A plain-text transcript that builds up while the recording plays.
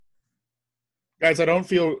Guys, I don't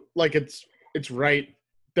feel like it's right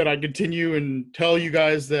that I continue and tell you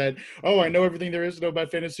guys that, oh, I know everything there is to know about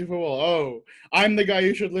fantasy football. Oh, I'm the guy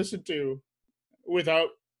you should listen to without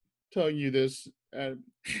telling you this.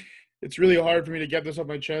 It's really hard for me to get this off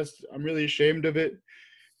my chest. I'm really ashamed of it,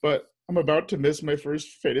 but I'm about to miss my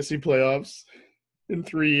first fantasy playoffs in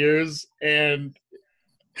 3 years, and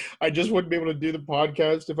I just wouldn't be able to do the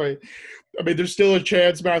podcast if I mean, there's still a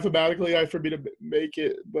chance mathematically for me to make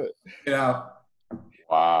it, but Yeah.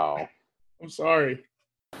 Wow. I'm sorry.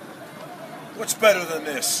 What's better than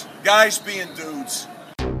this? Guys being dudes.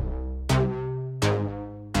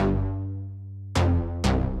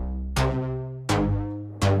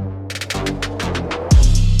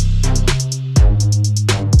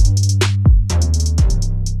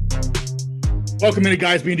 Welcome into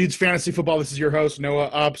Guys Being Dudes Fantasy Football. This is your host, Noah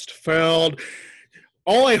Upstfeld.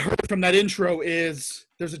 All I heard from that intro is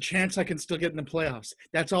there's a chance I can still get in the playoffs.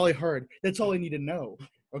 That's all I heard. That's all I need to know,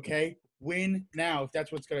 okay? Win now. If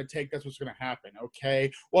that's what's going to take, that's what's going to happen,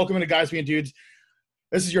 okay? Welcome into Guys Being Dudes.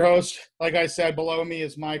 This is your host. Like I said, below me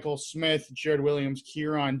is Michael Smith, Jared Williams,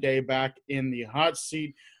 Kieran Day back in the hot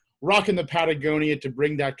seat, rocking the Patagonia to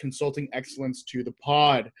bring that consulting excellence to the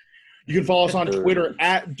pod. You can follow us on Twitter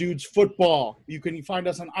at Dudes Football. You can find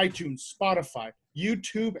us on iTunes, Spotify,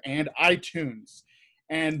 YouTube, and iTunes.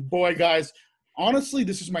 And boy, guys, honestly,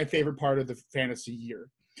 this is my favorite part of the fantasy year.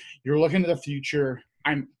 You're looking to the future.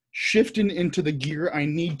 I'm shifting into the gear I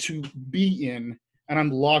need to be in, and I'm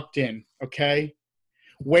locked in, okay?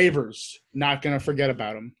 Waivers, not going to forget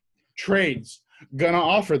about them. Trades, going to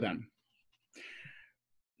offer them.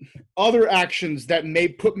 Other actions that may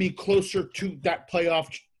put me closer to that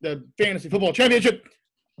playoff, the fantasy football championship,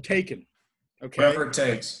 taken. Okay. Whatever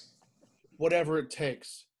it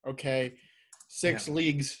takes. Okay. 6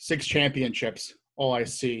 leagues, 6 championships. All I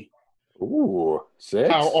see. Ooh, 6.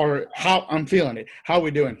 How I'm feeling it. How we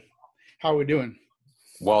doing?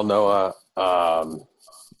 Well, Noah,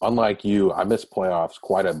 unlike you, I missed playoffs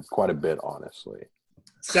quite a bit, honestly.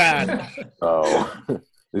 Sad. So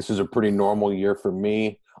this is a pretty normal year for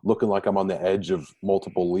me. Looking like I'm on the edge of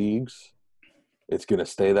multiple leagues. It's going to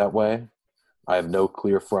stay that way. I have no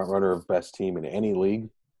clear front runner of best team in any league,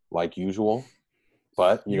 like usual.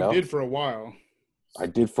 But, you know. did for a while. I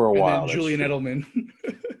did for a while. And then Julian Edelman.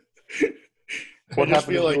 What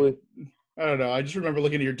happened to Julian? I don't know. I just remember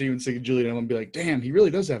looking at your team and seeing Julian Edelman and be like, damn, he really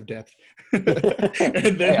does have depth. And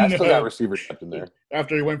then, hey, I still got receiver depth in there.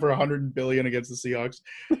 After he went for $100 billion against the Seahawks.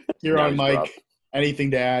 Here on Mike, rough.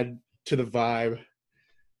 Anything to add to the vibe?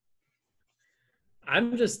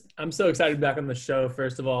 I'm so excited to be back on the show,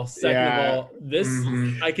 first of all. Second of all, this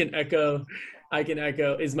I can echo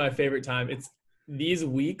is my favorite time. These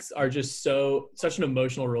weeks are just such an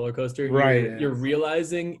emotional roller coaster. Right. You're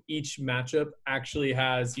realizing each matchup actually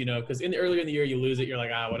has, because earlier in the year you lose it, you're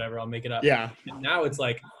like, whatever, I'll make it up. Yeah. And now it's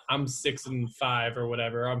like I'm 6-5 or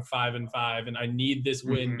whatever. I'm 5-5 and I need this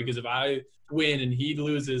win because if I win and he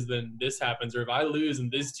loses, then this happens. Or if I lose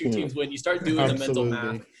and these two teams win, you start doing the mental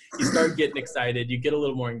math. You start getting excited. You get a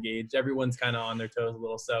little more engaged. Everyone's kind of on their toes a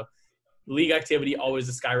little. So league activity always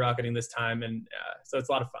is skyrocketing this time. And so it's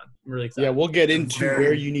a lot of fun. I'm really excited. Yeah, we'll get into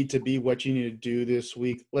where you need to be, what you need to do this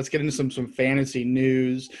week. Let's get into some fantasy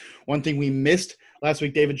news. One thing we missed last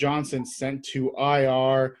week, David Johnson sent to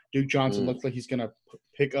IR. Duke Johnson looks like he's going to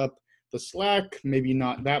pick up the slack, maybe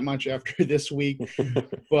not that much after this week.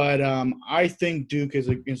 But I think Duke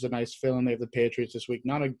is a nice fill-in. They have the Patriots this week.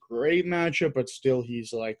 Not a great matchup, but still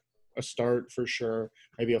he's like a start for sure,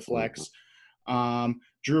 maybe a flex.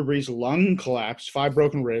 Drew Brees' lung collapse, 5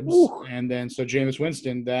 broken ribs. Ooh. And then so Jameis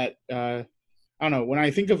Winston, that I don't know. When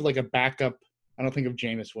I think of like a backup, I don't think of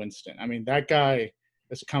Jameis Winston. I mean, that guy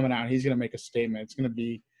is coming out. He's going to make a statement. It's going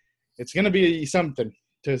to be something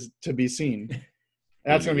to be seen.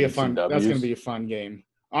 That's going to be a fun. That's going to be a fun game.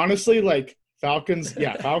 Honestly, like Falcons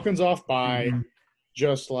off by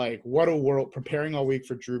just like what a world, preparing all week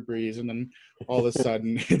for Drew Brees, and then all of a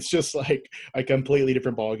sudden it's just like a completely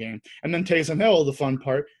different ball game. And then Taysom Hill, the fun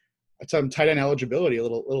part, some tight end eligibility, a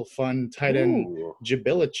little fun tight end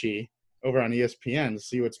gibility over on ESPN to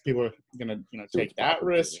see what people are going to take that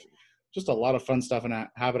risk. Just a lot of fun stuff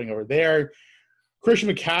happening over there. Christian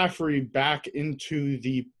McCaffrey back into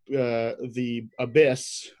the injury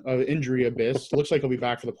abyss. Looks like he'll be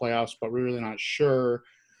back for the playoffs, but we're really not sure.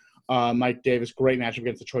 Mike Davis, great matchup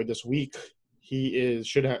against Detroit this week.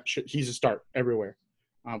 He's a start everywhere.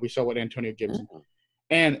 We saw what Antonio Gibson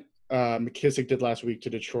and McKissick did last week to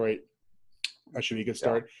Detroit. That should be a good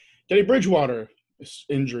start. Yeah. Teddy Bridgewater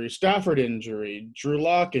injury, Stafford injury, Drew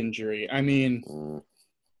Lock injury. I mean,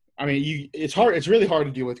 it's hard. It's really hard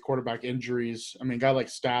to deal with quarterback injuries. I mean, a guy like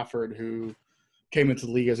Stafford who came into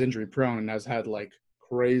the league as injury prone and has had like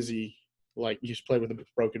crazy, like he's played with a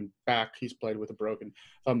broken back. He's played with a broken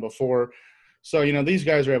thumb before. So, these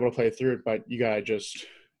guys are able to play through it, but you got to just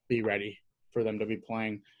be ready for them to be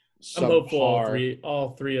playing. I'm hopeful all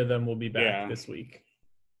three of them will be back this week.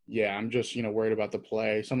 Yeah, I'm just, worried about the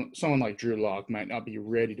play. Someone like Drew Lock might not be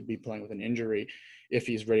ready to be playing with an injury if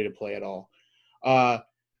he's ready to play at all.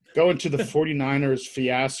 Going to the 49ers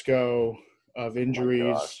fiasco of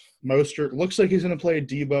injuries. Mostert looks like he's going to play.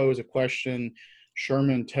 Debo is a question.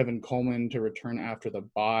 Sherman, Tevin Coleman to return after the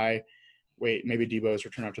bye. Wait, maybe Debo's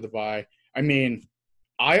return after the bye. I mean,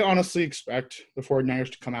 I honestly expect the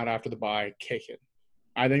 49ers to come out after the bye kicking.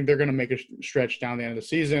 I think they're going to make a stretch down the end of the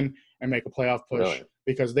season and make a playoff push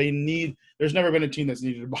because there's never been a team that's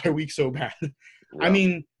needed a bye week so bad. Yeah. I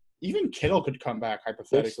mean, even Kittle could come back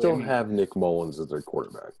hypothetically. They still have Nick Mullins as their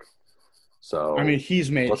quarterback. So I mean,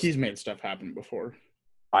 he's made stuff happen before.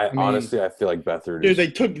 Honestly, I feel like Beathard.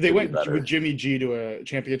 Dude, they went with Jimmy G to a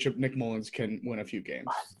championship. Nick Mullins can win a few games.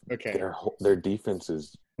 Okay, their defense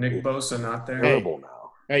is Nick Bosa not there. Terrible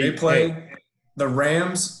now. They play the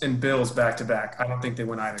Rams and Bills back to back. I don't think they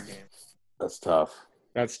win either game. That's tough.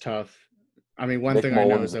 I mean, one thing I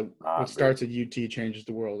know is that what starts at UT changes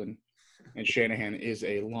the world, and Shanahan is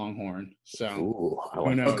a Longhorn. So I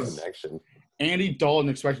like that connection. Andy Dalton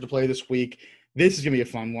expected to play this week. This is going to be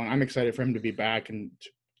a fun one. I'm excited for him to be back and to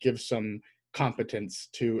give some competence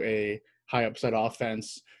to a high upside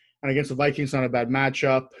offense. And against the Vikings, not a bad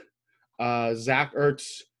matchup. Zach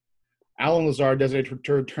Ertz, Alan Lazard designated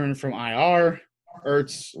to return from IR.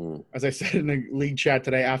 Ertz, as I said in the league chat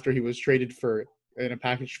today after he was traded in a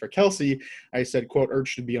package for Kelsey, I said, quote, Ertz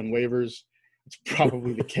should be on waivers. It's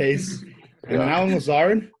probably the case. And Alan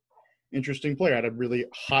Lazard, interesting player. Had a really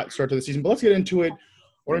hot start to the season. But let's get into it.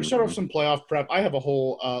 We're going to start off some playoff prep. I have a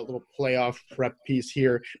whole little playoff prep piece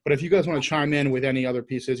here. But if you guys want to chime in with any other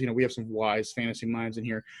pieces, we have some wise fantasy minds in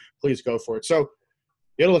here. Please go for it. So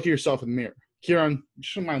you got to look at yourself in the mirror. Kieran, you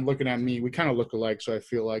shouldn't mind looking at me. We kind of look alike, so I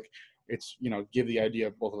feel like it's, give the idea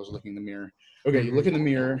of both of us looking in the mirror. Okay, you look in the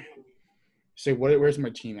mirror, say, where's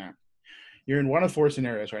my team at? You're in one of four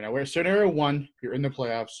scenarios right now. Where scenario one, you're in the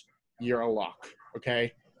playoffs, you're a lock,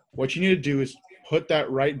 okay? What you need to do is put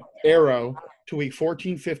that right arrow to week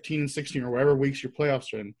 14, 15, and 16, or whatever weeks your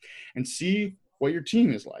playoffs are in, and see what your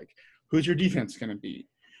team is like. Who's your defense going to be?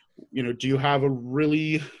 Do you have a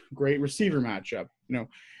really great receiver matchup?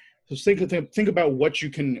 So think about what you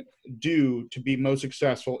can do to be most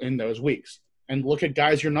successful in those weeks, and look at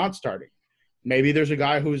guys you're not starting. Maybe there's a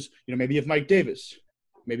guy who's, maybe you have Mike Davis,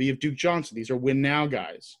 maybe you have Duke Johnson. These are win now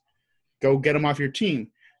guys. Go get them off your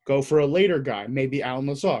team. Go for a later guy, maybe Alan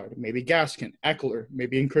Lazard, maybe Gaskin, Eckler,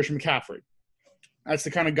 maybe Christian McCaffrey. That's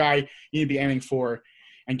the kind of guy you need to be aiming for,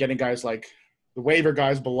 and getting guys like the waiver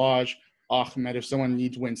guys, Balaj, Ahmed, if someone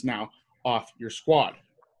needs wins now, off your squad.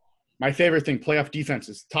 My favorite thing, playoff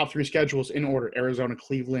defenses, top three schedules in order, Arizona,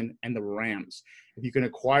 Cleveland, and the Rams. If you can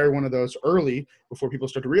acquire one of those early before people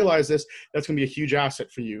start to realize this, that's going to be a huge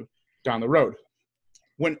asset for you down the road.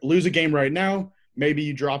 Lose a game right now, maybe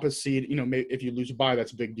you drop a seed. Maybe if you lose a bye,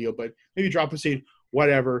 that's a big deal, but maybe you drop a seed,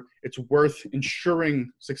 whatever. It's worth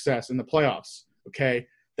ensuring success in the playoffs, okay?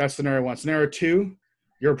 That's scenario one. Scenario two,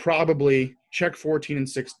 you're probably check 14 and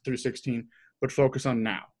 6 through 16, but focus on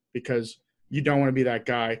now, because you don't want to be that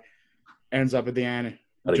guy ends up at the end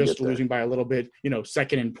just losing by a little bit,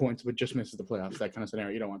 second in points, but just misses the playoffs, that kind of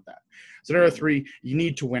scenario. You don't want that. Scenario three, you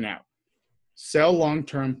need to win out. Sell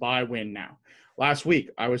long-term, buy win now. Last week,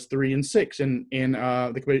 I was 3-6 in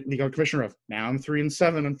the league I'm commissioner of. Now I'm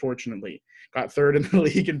 3-7, unfortunately. Got third in the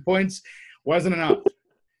league in points. Wasn't enough.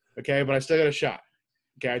 Okay, but I still got a shot.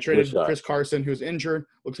 Okay, I traded Chris Carson, who's injured.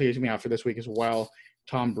 Looks like he's going to be out for this week as well.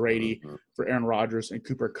 Tom Brady for Aaron Rodgers and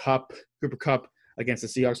Cooper Kupp. Cooper Kupp against the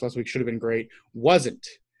Seahawks last week should have been great. Wasn't.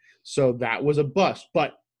 So that was a bust.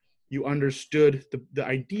 But you understood the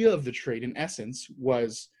idea of the trade, in essence,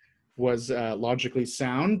 was logically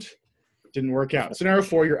sound. Didn't work out. Scenario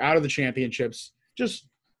four, you're out of the championships. Just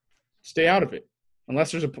stay out of it.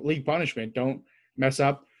 Unless there's a league punishment, don't mess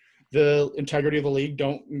up the integrity of the league.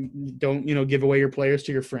 Don't give away your players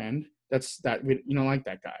to your friend. You don't like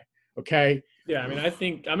that guy. Okay? Yeah, I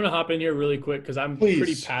think I'm going to hop in here really quick because I'm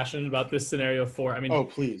pretty passionate about this scenario four.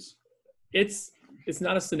 Please. It's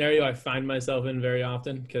not a scenario I find myself in very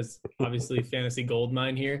often because obviously fantasy gold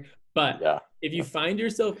mine here. But if you find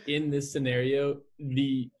yourself in this scenario,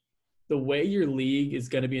 the way your league is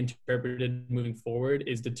going to be interpreted moving forward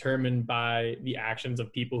is determined by the actions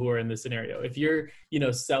of people who are in this scenario. If you're,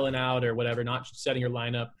 selling out or whatever, not setting your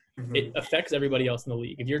lineup, it affects everybody else in the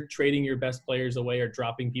league. If you're trading your best players away or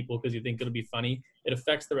dropping people because you think it'll be funny, it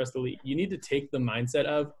affects the rest of the league. You need to take the mindset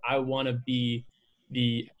of, I want to be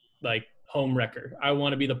the home wrecker. I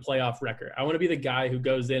want to be the playoff wrecker. I want to be the guy who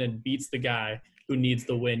goes in and beats the guy who needs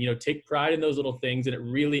the win. Take pride in those little things, and it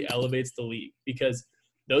really elevates the league, because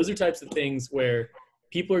those are types of things where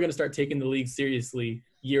people are going to start taking the league seriously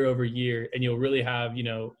year over year, and you'll really have,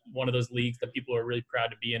 one of those leagues that people are really proud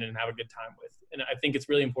to be in and have a good time with. And I think it's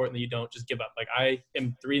really important that you don't just give up. I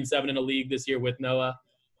am 3-7 in a league this year with Noah.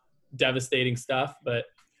 Devastating stuff, but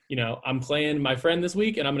I'm playing my friend this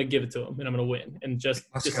week, and I'm going to give it to him, and I'm going to win, and just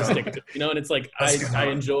to stick it to him. And it's I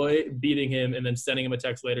enjoy beating him and then sending him a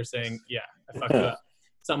text later saying, yeah, I fucked up,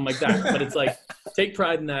 something like that. But it's take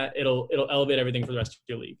pride in that. It'll elevate everything for the rest of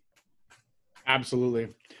your league. Absolutely.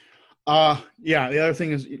 The other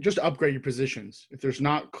thing is just upgrade your positions. If there's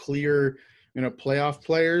not clear, playoff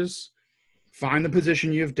players, find the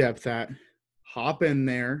position you have depth at, hop in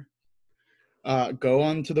there, go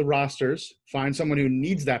onto the rosters, find someone who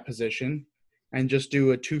needs that position, and just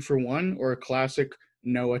do a 2-for-1 or a classic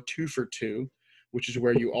Noah 2-for-2, which is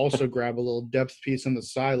where you also grab a little depth piece on the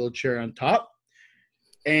side, a little cherry on top.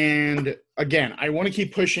 And again, I want to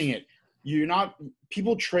keep pushing it.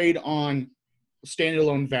 People trade on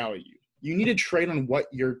standalone value. You need to trade on what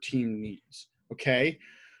your team needs. Okay.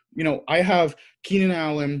 I have Keenan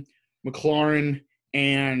Allen, McLaurin,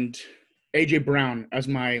 and AJ Brown as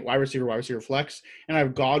my wide receiver flex, and I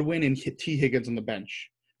have Godwin and T. Higgins on the bench.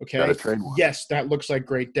 Okay. Yes, that looks like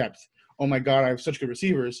great depth. Oh my God, I have such good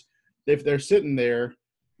receivers. If they're sitting there,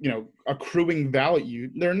 accruing value,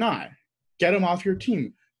 they're not. Get them off your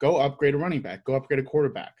team. Go upgrade a running back. Go upgrade a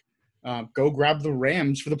quarterback. Go grab the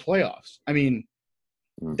Rams for the playoffs. I mean,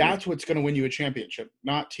 that's what's going to win you a championship,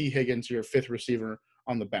 not T. Higgins, your fifth receiver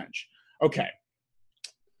on the bench. Okay.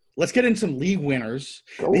 Let's get in some league winners.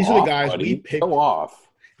 These are the guys we picked. Go off.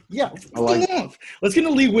 Yeah, let's get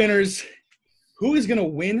into league winners. Who is going to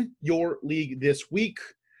win your league this week?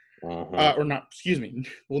 Or not, excuse me.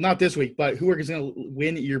 Well, not this week, but who is going to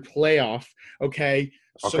win your playoff? Okay.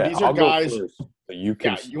 So these are guys you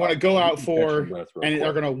want to go out for and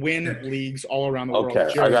are going to win leagues all around the world.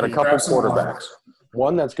 Okay, I got a couple quarterbacks.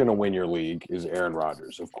 One that's going to win your league is Aaron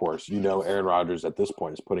Rodgers. Of course, Aaron Rodgers at this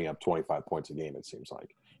point is putting up 25 points a game, it seems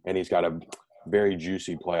like. And he's got a very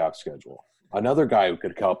juicy playoff schedule. Another guy who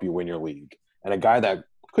could help you win your league, and a guy that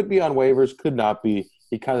could be on waivers, could not be.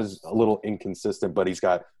 He kind of is a little inconsistent, but he's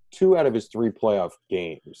got 2 out of his 3 playoff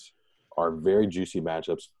games are very juicy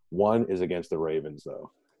matchups. One is against the Ravens,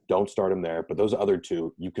 though. Don't start him there. But those other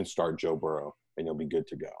 2, you can start Joe Burrow, and you'll be good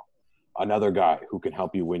to go. Another guy who can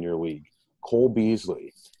help you win your league, Cole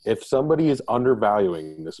Beasley. If somebody is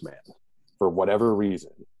undervaluing this man for whatever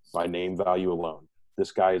reason, by name value alone,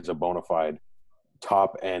 this guy is a bona fide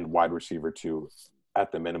top-end wide receiver 2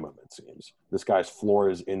 at the minimum, it seems. This guy's floor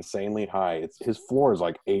is insanely high. His floor is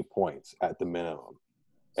like 8 points at the minimum,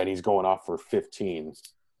 and he's going off for 15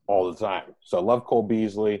 all the time. So I love Cole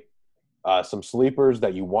Beasley. Some sleepers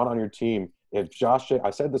that you want on your team. I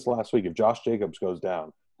said this last week, if Josh Jacobs goes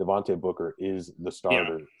down, Devontae Booker is the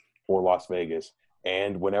starter for Las Vegas.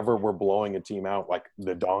 And whenever we're blowing a team out like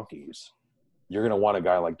the Donkeys, you're going to want a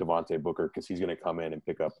guy like Devontae Booker because he's going to come in and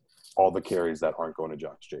pick up all the carries that aren't going to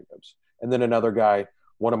Josh Jacobs. And then another guy,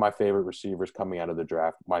 one of my favorite receivers coming out of the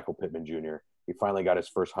draft, Michael Pittman Jr. He finally got his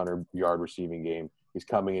first 100-yard receiving game. He's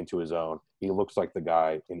coming into his own. He looks like the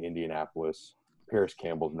guy in Indianapolis. Paris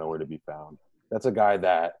Campbell's nowhere to be found. That's a guy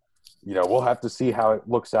that, we'll have to see how it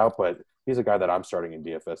looks out, but he's a guy that I'm starting in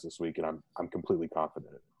DFS this week, and I'm completely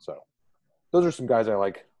confident in. So those are some guys I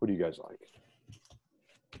like. Who do you guys like?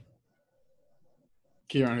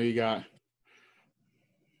 Kieran, who you got?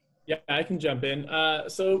 Yeah, I can jump in.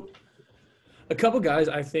 So a couple guys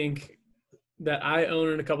I think that I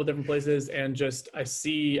own in a couple different places and just I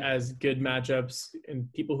see as good matchups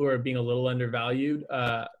and people who are being a little undervalued.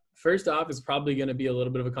 First off, is probably going to be a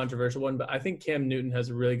little bit of a controversial one, but I think Cam Newton has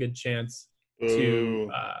a really good chance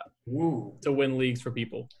to win leagues for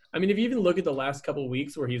people. I mean, if you even look at the last couple of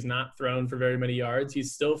weeks where he's not thrown for very many yards,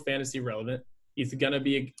 he's still fantasy relevant. He's going to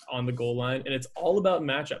be on the goal line, and it's all about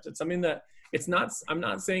matchups. It's something that I'm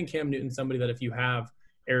not saying Cam Newton's somebody that if you have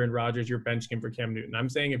Aaron Rodgers, you're benching him for Cam Newton. I'm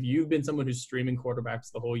saying if you've been someone who's streaming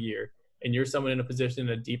quarterbacks the whole year and you're someone in a position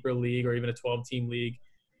in a deeper league or even a 12-team league,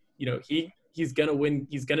 he's going to win.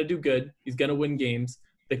 He's going to do good. He's going to win games.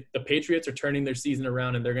 The Patriots are turning their season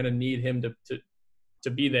around, and they're going to need him to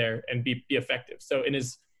be there and be effective. So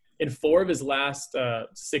in 4 of his last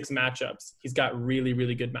 6 matchups, he's got really,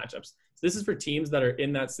 really good matchups. So this is for teams that are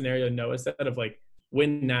in that scenario Noah said of like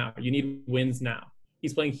win now. You need wins now.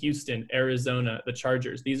 He's playing Houston, Arizona, the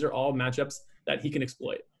Chargers. These are all matchups that he can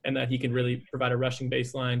exploit and that he can really provide a rushing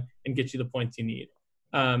baseline and get you the points you need.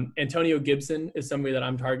 Antonio Gibson is somebody that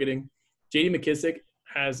I'm targeting. J.D. McKissic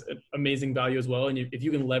has amazing value as well. And if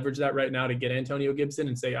you can leverage that right now to get Antonio Gibson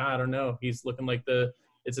and say, I don't know, he's looking like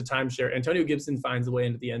it's a timeshare. Antonio Gibson finds a way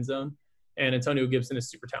into the end zone, and Antonio Gibson is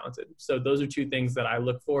super talented. So those are two things that I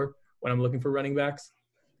look for when I'm looking for running backs.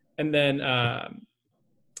 And then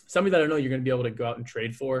somebody that I know you're going to be able to go out and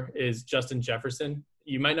trade for is Justin Jefferson.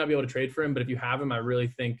 You might not be able to trade for him, but if you have him, I really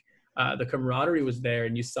think the camaraderie was there,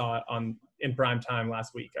 and you saw it in prime time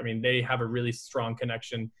last week. I mean, they have a really strong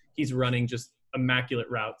connection. He's running just immaculate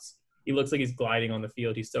routes. He looks like he's gliding on the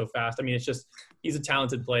field. He's so fast. I mean, it's just he's a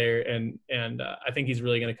talented player, and I think he's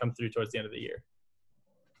really going to come through towards the end of the year.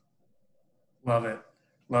 Love it.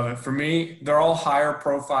 Love it. For me, they're all higher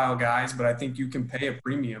profile guys, but I think you can pay a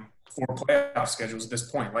premium for playoff schedules at this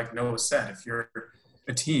point. Like Noah said, if you're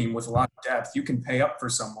a team with a lot of depth, you can pay up for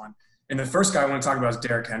someone. And the first guy I want to talk about is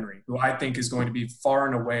Derrick Henry, who I think is going to be far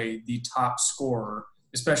and away the top scorer,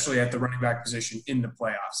 especially at the running back position in the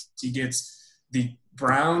playoffs. He gets the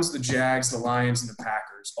Browns, the Jags, the Lions, and the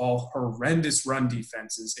Packers, all horrendous run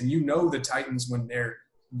defenses. And you know the Titans, when they're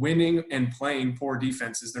winning and playing poor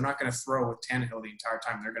defenses, they're not going to throw with Tannehill the entire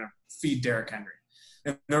time. They're going to feed Derrick Henry.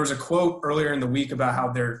 And there was a quote earlier in the week about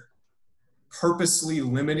how they're purposely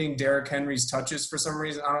limiting Derrick Henry's touches for some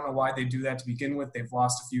reason. I don't know why they do that to begin with. They've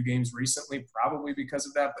lost a few games recently, probably because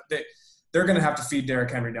of that. But they're going to have to feed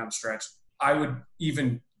Derrick Henry down the stretch. I would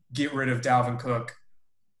even get rid of Dalvin Cook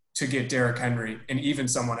to get Derrick Henry, and even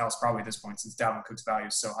someone else probably at this point, since Dalvin Cook's value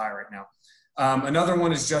is so high right now. Another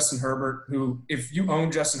one is Justin Herbert, who, if you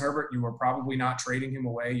own Justin Herbert, you are probably not trading him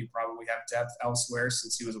away. You probably have depth elsewhere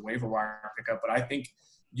since he was a waiver wire pickup. But I think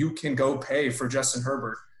you can go pay for Justin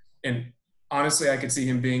Herbert. And honestly, I could see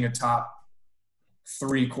him being a top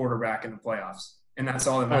 3 quarterback in the playoffs. And that's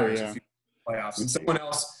all that matters if you playoffs. And someone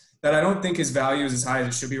else that I don't think his value is as high as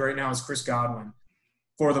it should be right now is Chris Godwin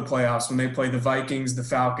for the playoffs when they play the Vikings, the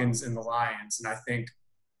Falcons, and the Lions. And I think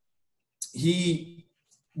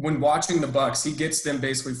when watching the Bucs, he gets them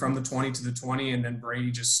basically from the 20 to the 20, and then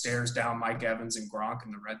Brady just stares down Mike Evans and Gronk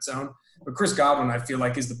in the red zone. But Chris Godwin, I feel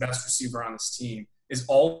like, is the best receiver on this team, is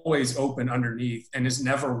always open underneath, and is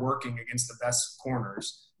never working against the best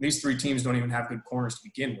corners. These 3 teams don't even have good corners to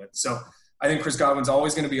begin with. So I think Chris Godwin's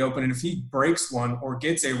always going to be open, and if he breaks one or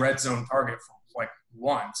gets a red zone target for like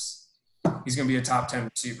once, he's going to be a top 10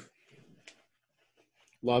 receiver.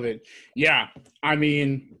 Love it. Yeah, I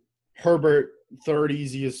mean, Herbert, 3rd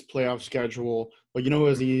easiest playoff schedule. But you know who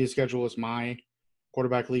has the easiest schedule is my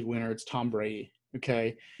quarterback league winner. It's Tom Brady.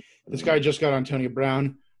 Okay, this guy just got Antonio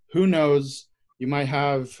Brown. Who knows? You might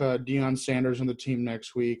have Deion Sanders on the team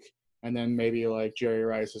next week, and then maybe like Jerry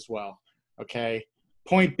Rice as well. Okay.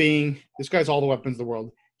 Point being, this guy's all the weapons of the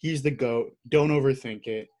world. He's the GOAT. Don't overthink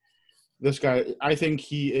it. This guy, I think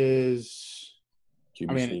he is.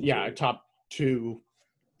 Top 2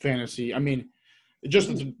 fantasy. I mean, just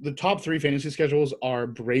the top 3 fantasy schedules are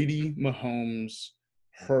Brady, Mahomes,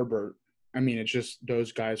 Herbert. I mean, it's just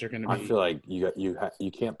those guys are going to be. I feel like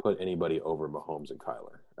you can't put anybody over Mahomes and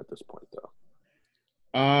Kyler at this point,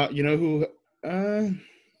 though. You know who?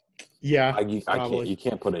 Yeah, I can't. You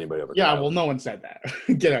can't put anybody over. Yeah, Kyler. well, no one said that.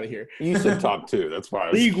 Get out of here. You said top 2. That's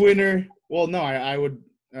why. League winner. Well, no, I would.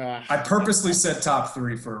 I purposely said top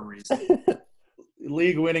 3 for a reason.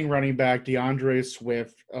 League-winning running back DeAndre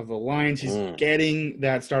Swift of the Lions. He's getting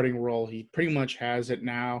that starting role. He pretty much has it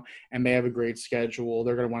now, and they have a great schedule.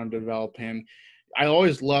 They're going to want to develop him. I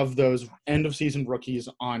always love those end-of-season rookies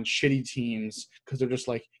on shitty teams because they're just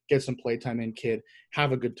like, get some playtime in, kid.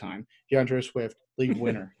 Have a good time. DeAndre Swift, league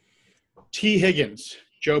winner. T. Higgins,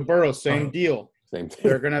 Joe Burrow, same deal. Same thing.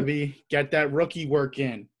 They're going to get that rookie work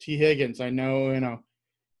in. T. Higgins, I know,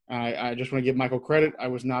 I just want to give Michael credit. I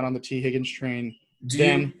was not on the T. Higgins train.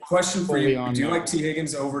 Question for you. Do you like T.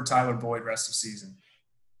 Higgins over Tyler Boyd rest of season?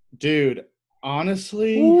 Dude,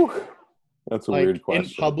 honestly, that's a weird question.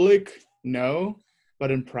 In public, no.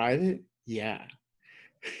 But in private, yeah.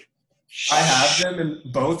 I have them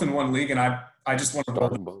in both in one league, and I just want to roll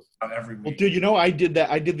them both out every week. Well, dude, I did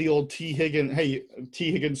that. I did the old T.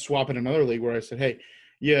 Higgins swap in another league where I said, hey,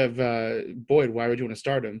 you have Boyd. Why would you want to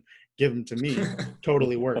start him? Give him to me.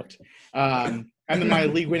 Totally worked. And then my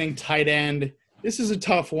league-winning tight end. This is a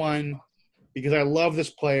tough one because I love this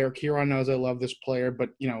player. Kieran knows I love this player, but,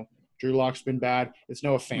 Drew Lock's been bad. It's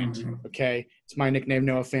Noah Fant, okay? It's my nickname,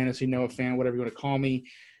 Noah Fantasy, Noah Fan, whatever you want to call me.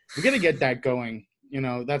 We're going to get that going.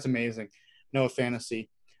 That's amazing. Noah Fantasy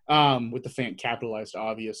with the Fant capitalized,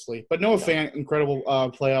 obviously. But Noah Fant, incredible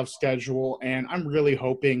playoff schedule, and I'm really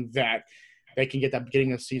hoping that they can get that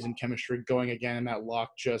beginning of season chemistry going again, and that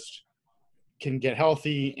Lock just can get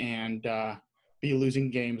healthy and be losing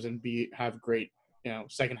games and have great,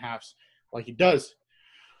 second halves like he does.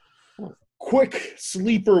 Quick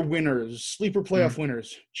sleeper playoff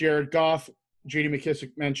winners. Jared Goff, J.D.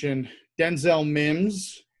 McKissic mentioned, Denzel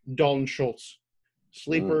Mims, Dalton Schultz.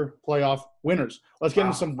 Sleeper playoff winners. Let's get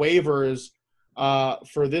into some waivers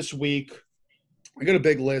for this week. I got a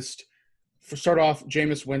big list. Start off,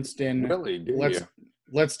 Jameis Winston. Really?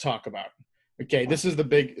 Let's talk about it. Okay, this is the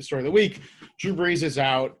big story of the week. Drew Brees is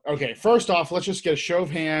out. Okay, first off, let's just get a show of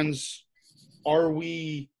hands. Are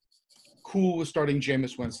we cool with starting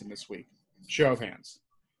Jameis Winston this week? Show of hands.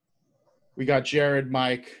 We got Jared,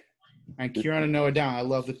 Mike, and Kieran and Noah down. I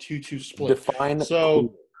love the 2-2 split. Define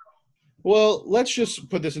so, well, let's just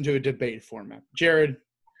put this into a debate format. Jared,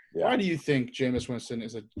 why do you think Jameis Winston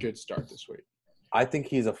is a good start this week? I think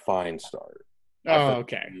he's a fine start. Oh,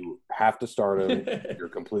 okay. You have to start him. You're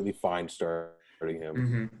completely fine starting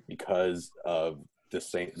him because of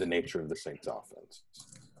the nature of the Saints offense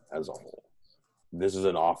as a whole. This is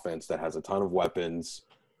an offense that has a ton of weapons.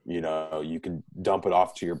 You can dump it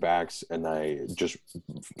off to your backs, and they just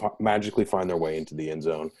magically find their way into the end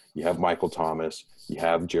zone. You have Michael Thomas. You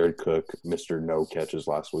have Jared Cook, Mr. No Catches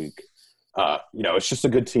last week. It's just a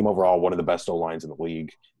good team overall, one of the best O-lines in the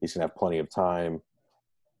league. He's going to have plenty of time.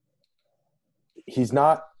 He's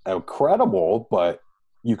not incredible, but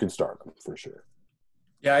you can start him for sure.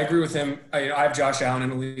 Yeah, I agree with him. I have Josh Allen in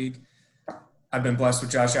the league. I've been blessed with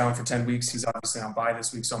Josh Allen for 10 weeks. He's obviously on bye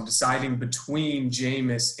this week, so I'm deciding between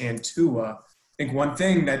Jameis and Tua. I think one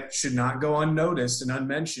thing that should not go unnoticed and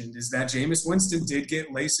unmentioned is that Jameis Winston did get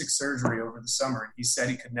LASIK surgery over the summer. He said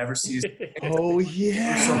he could never see his Oh,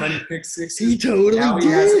 yeah. so many pick sixes. He totally now did.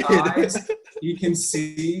 He has eyes. He can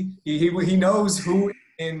see. He knows who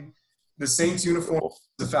in the Saints uniform,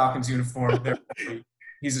 the Falcons uniform.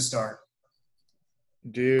 He's a start.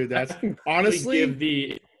 Dude, that's honestly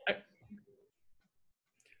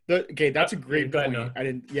that's a great point.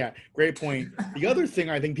 Great point. The other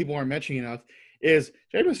thing I think people aren't mentioning enough is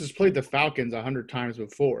Jameis has played the Falcons 100 times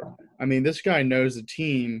before. I mean, this guy knows the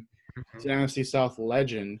team. He's an NFC South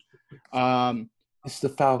legend. It's the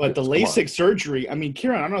Falcons. But the LASIK surgery, I mean,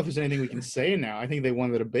 Kieran, I don't know if there's anything we can say now. I think they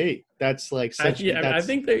won the debate. That's like such I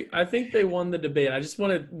think they won the debate. I just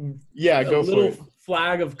wanted go a little for it.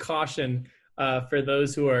 flag of caution for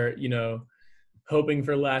those who are, hoping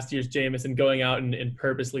for last year's Jameis and going out and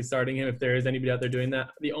purposely starting him. If there is anybody out there doing that,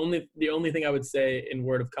 the only thing I would say in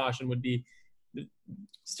word of caution would be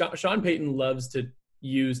Sean Payton loves to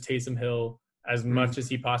use Taysom Hill as much as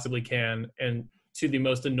he possibly can and to the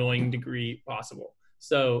most annoying degree possible.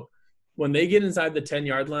 So when they get inside the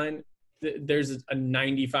 10-yard line, there's a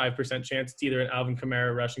 95% chance it's either an Alvin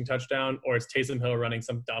Kamara rushing touchdown or it's Taysom Hill running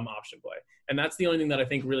some dumb option play. And that's the only thing that I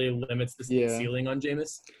think really limits the ceiling on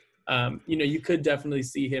Jameis. You could definitely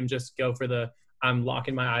see him just go for I'm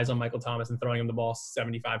locking my eyes on Michael Thomas and throwing him the ball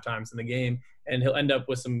 75 times in the game, and he'll end up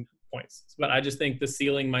with some points. But I just think the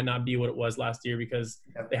ceiling might not be what it was last year because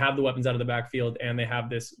they have the weapons out of the backfield and they have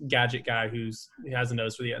this gadget guy who has a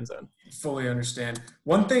nose for the end zone. Fully understand.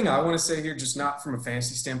 One thing I want to say here, just not from a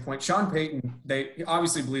fantasy standpoint, Sean Payton, he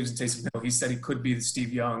obviously believes in Taysom Hill. He said he could be the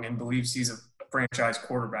Steve Young and believes he's a franchise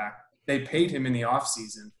quarterback. They paid him in the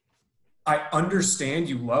offseason. I understand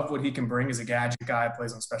you love what he can bring as a gadget guy,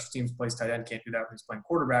 plays on special teams, plays tight end, can't do that when he's playing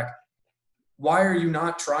quarterback. Why are you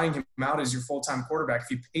not trying him out as your full-time quarterback?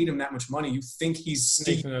 If you paid him that much money, you think he's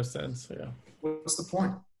sneaky. Makes no sense, yeah. What's the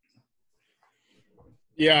point?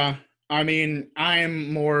 Yeah, I mean,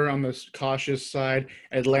 I'm more on the cautious side.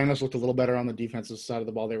 Atlanta's looked a little better on the defensive side of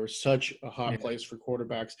the ball. They were such a hot place for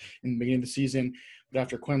quarterbacks in the beginning of the season. But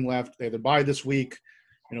after Quinn left, they had the bye this week.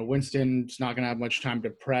 Winston's not going to have much time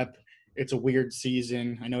to prep. It's a weird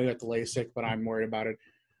season. I know he got the LASIK, but I'm worried about it.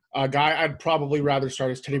 A guy I'd probably rather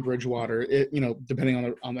start is Teddy Bridgewater,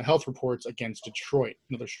 depending on the health reports against Detroit,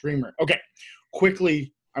 another streamer. Okay,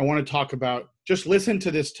 quickly, I want to talk about – just listen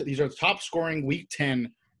to this. These are the top scoring Week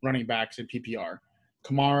 10 running backs in PPR.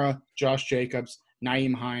 Kamara, Josh Jacobs,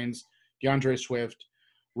 Nyheim Hines, DeAndre Swift,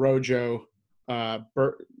 Rojo,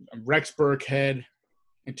 Rex Burkhead,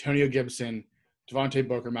 Antonio Gibson, Devontae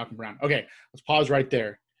Booker, Malcolm Brown. Okay, let's pause right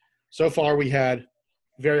there. So far, we had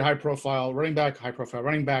very high-profile running back,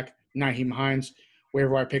 Nyheim Hines,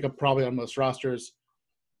 waiver wire pickup probably on most rosters.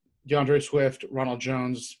 DeAndre Swift, Ronald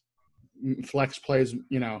Jones, flex plays,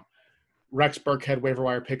 Rex Burkhead, waiver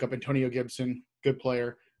wire pickup, Antonio Gibson, good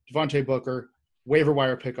player. Devontae Booker, waiver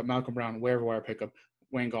wire pickup, Malcolm Brown, waiver wire pickup,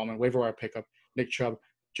 Wayne Gallman, waiver wire pickup, Nick Chubb,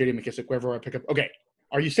 J.D. McKissic, waiver wire pickup. Okay,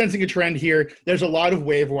 Are you sensing a trend here? There's a lot of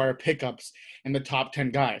waiver wire pickups in the top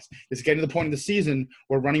 10 guys. It's getting to the point of the season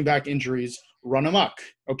where running back injuries run amok,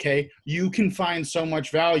 okay? You can find so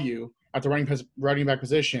much value at the running back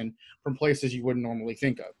position from places you wouldn't normally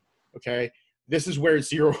think of, okay? This is where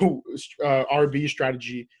zero RB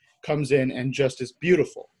strategy comes in and just is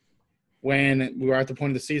beautiful. When we're at the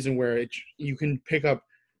point of the season where you can pick up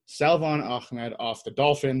Salvon Ahmed off the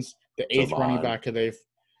Dolphins, the 8th running back they've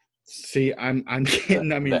 – see, I'm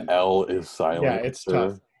getting – I mean – the L is silent. Yeah, it's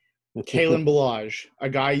tough. Kalen Ballage, a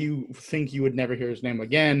guy you think you would never hear his name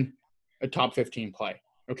again, a top 15 play,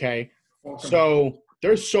 okay? So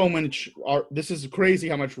there's so much – this is crazy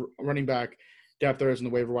how much running back depth there is in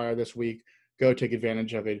the waiver wire this week. Go take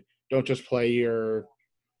advantage of it. Don't just play your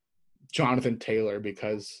Jonathan Taylor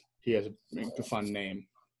because he has a fun name.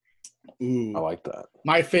 Ooh. I like that.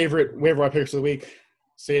 My favorite waiver wire picks of the week,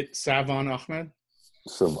 Salvon Ahmed.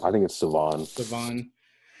 So I think it's Savon.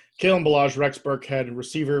 Kalen Ballage, Rex Burkhead,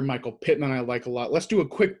 receiver Michael Pittman I like a lot. Let's do a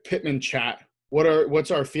quick Pittman chat.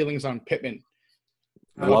 What's our feelings on Pittman?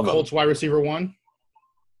 Love him. Colts wide receiver 1?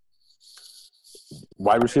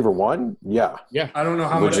 Wide receiver 1? Yeah. I don't know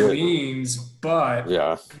how much it leans, but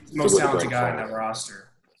yeah, the most talented guy in that roster.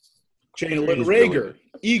 Jalen Reagor,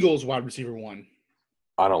 Eagles wide receiver 1.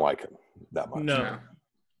 I don't like him that much. No.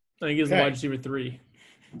 I think he's wide receiver 3.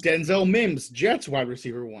 Denzel Mims, Jets wide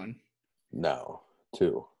receiver 1. No,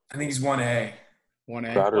 2. I think he's 1A.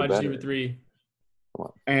 1A. Wide receiver 3.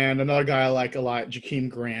 And another guy I like a lot, Jakeem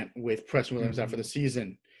Grant with Preston Williams out for the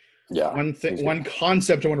season. Yeah. One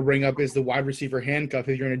concept I want to bring up is the wide receiver handcuff.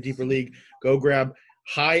 If you're in a deeper league, go grab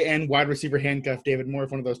high-end wide receiver handcuff. David Moore,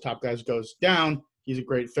 if one of those top guys goes down, he's a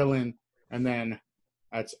great fill-in. And then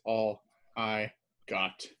that's all I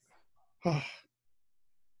got.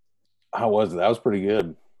 How was it? That was pretty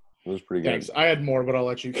good. It was pretty good. Thanks. I had more, but I'll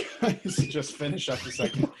let you guys just finish up a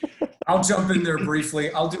second. I'll jump in there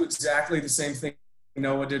briefly. I'll do exactly the same thing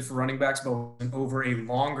Noah did for running backs, but over a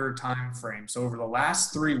longer time frame. So over the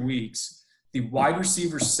last 3 weeks, the wide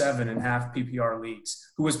receiver 7 in half PPR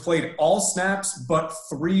leagues, who has played all snaps but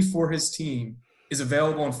 3 for his team, is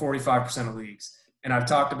available in 45% of leagues. And I've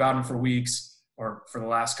talked about him for weeks, or for the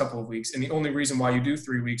last couple of weeks. And the only reason why you do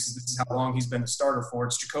 3 weeks is this is how long he's been the starter for.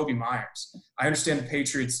 It's Jacoby Myers. I understand the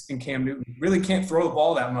Patriots and Cam Newton really can't throw the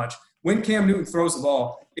ball that much. When Cam Newton throws the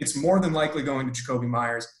ball, it's more than likely going to Jacoby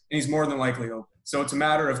Myers, and he's more than likely open. So it's a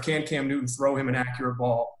matter of can Cam Newton throw him an accurate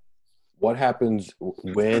ball. What happens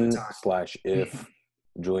when/if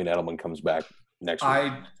Julian Edelman comes back next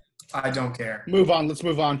week? I don't care. Move on. Let's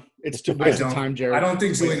move on. It's too waste of time, Jared. I don't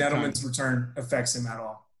think Julian Edelman's return affects him at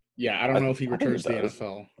all. Yeah, I don't know if he returns to the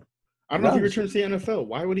NFL. I don't know if he returns to the NFL.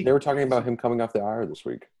 Why would he? They were talking about him coming off the IR this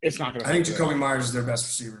week. It's not going to. I think Jacoby Myers is their best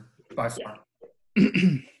receiver by far.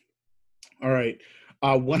 All right.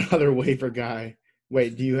 One other waiver guy.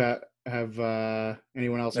 Wait, do you have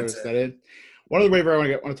anyone else? Is that it? One other waiver I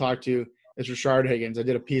want to talk to is Rashard Higgins. I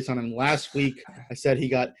did a piece on him last week. I said he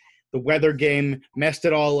got the weather game, messed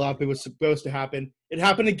it all up. It was supposed to happen. It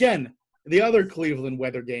happened again. The other Cleveland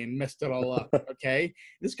weather game messed it all up, okay?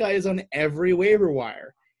 This guy is on every waiver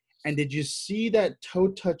wire. And did you see that toe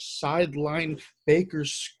touch sideline Baker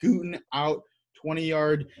scooting out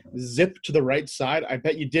 20-yard zip to the right side? I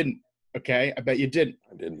bet you didn't, okay? I bet you didn't.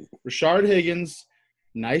 I didn't. Rashard Higgins,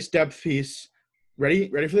 nice depth piece. Ready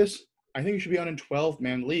for this? I think you should be on in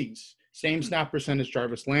 12-man leagues. Same snap percentage,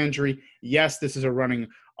 Jarvis Landry. Yes, this is a running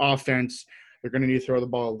offense. They're going to need to throw the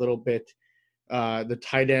ball a little bit. The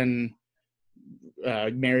tight end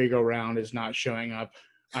merry-go-round is not showing up.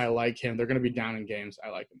 I like him. They're going to be down in games. I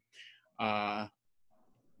like him.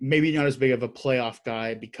 Maybe not as big of a playoff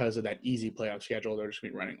guy because of that easy playoff schedule. They're just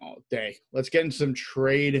going to be running all day. Let's get into some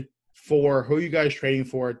trade for who are you guys trading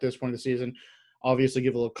for at this point of the season. Obviously,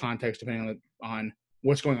 give a little context depending on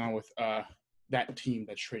what's going on with that team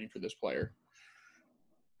that's trading for this player.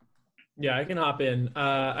 Yeah, I can hop in.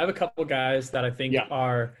 I have a couple guys that I think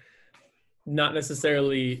are not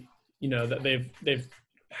necessarily, that they've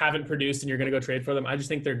haven't produced and you're going to go trade for them. I just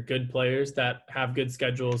think they're good players that have good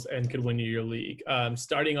schedules and could win you your league.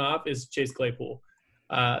 Starting off is Chase Claypool.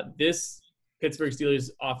 This Pittsburgh Steelers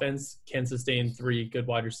offense can sustain 3 good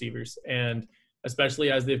wide receivers, and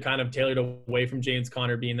especially as they've kind of tailored away from James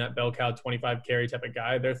Conner being that bell cow 25 carry type of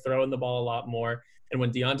guy, they're throwing the ball a lot more. And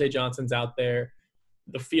when Deontay Johnson's out there,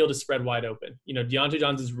 the field is spread wide open. Deontay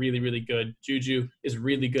Johnson is really, really good. Juju is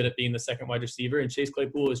really good at being the second wide receiver, and Chase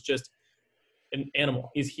Claypool is just an animal.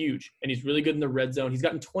 He's huge, and he's really good in the red zone. He's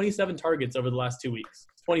gotten 27 targets over the last 2 weeks.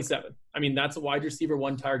 27. I mean, that's a wide receiver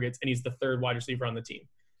 1 targets, and he's the 3rd wide receiver on the team.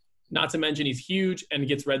 Not to mention he's huge and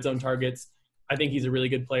gets red zone targets. I think he's a really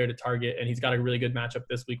good player to target, and he's got a really good matchup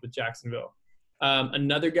this week with Jacksonville.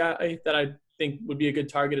 Another guy that I think would be a good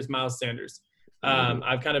target is Miles Sanders.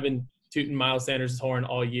 I've kind of been tooting Miles Sanders' horn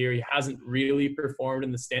all year. He hasn't really performed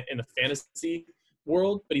in the fantasy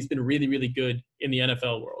world, but he's been really, really good in the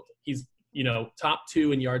NFL world. He's, top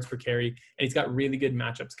 2 in yards per carry, and he's got really good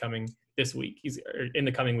matchups coming this week. He's in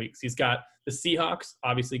the coming weeks. He's got the Seahawks,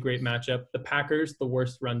 obviously great matchup, the Packers, the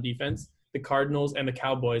worst run defense, the Cardinals, and the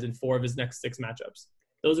Cowboys in 4 of his next 6 matchups.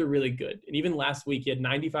 Those are really good. And even last week, he had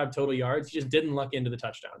 95 total yards. He just didn't luck into the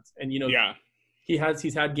touchdowns. And,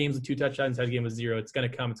 he's had games with 2 touchdowns, had a game with 0. It's going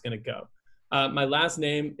to come. It's going to go. My last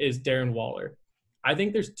name is Darren Waller. I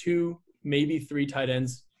think there's 2, maybe 3 tight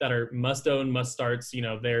ends that are must-own, must-starts.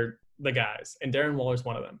 They're the guys. And Darren Waller's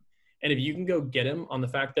one of them. And if you can go get him on the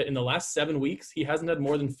fact that in the last 7 weeks, he hasn't had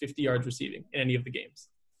more than 50 yards receiving in any of the games.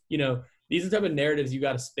 These are the type of narratives you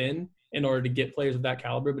got to spin in order to get players of that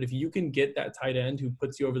caliber. But if you can get that tight end who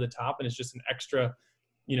puts you over the top and it's just an extra,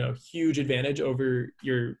 huge advantage over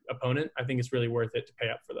your opponent, I think it's really worth it to pay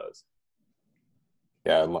up for those.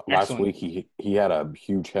 Yeah, last week he had a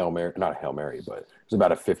huge Hail Mary, not a Hail Mary, but it was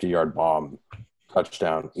about a 50-yard bomb,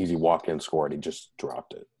 touchdown, easy walk-in score, and he just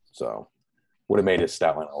dropped it. So would have made his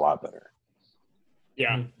stat line a lot better.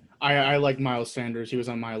 Yeah, I like Miles Sanders. He was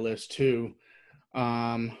on my list too.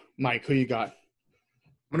 Mike, who you got?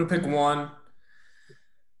 I'm going to pick one.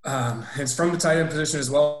 It's from the tight end position as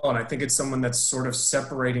well, and I think it's someone that's sort of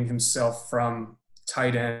separating himself from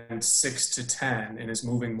tight end 6 to 10 and is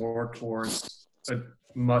moving more towards a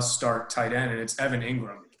must-start tight end, and it's Evan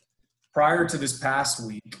Ingram. Prior to this past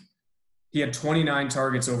week, he had 29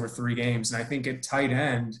 targets over 3 games, and I think at tight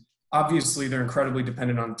end, obviously they're incredibly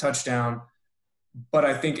dependent on the touchdown, but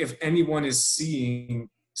I think if anyone is seeing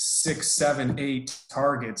 6, 7, 8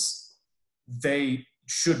 targets, they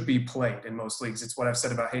should be played in most leagues. It's what I've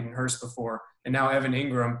said about Hayden Hurst before. And now Evan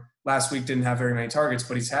Ingram last week didn't have very many targets,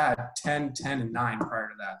 but he's had 10, 10, and 9 prior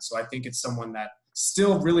to that. So I think it's someone that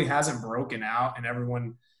still really hasn't broken out. And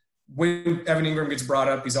when Evan Ingram gets brought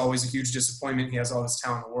up, he's always a huge disappointment. He has all this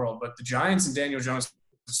talent in the world. But the Giants and Daniel Jones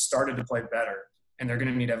started to play better, and they're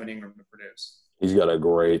going to need Evan Ingram to produce. He's got a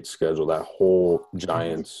great schedule. That whole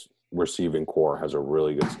Giants receiving core has a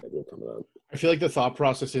really good schedule coming up. I feel like the thought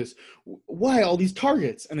process is, why all these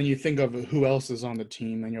targets? And then you think of who else is on the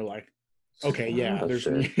team, and you're like, okay, yeah, there's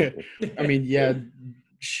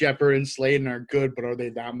Shepard and Slayton are good, but are they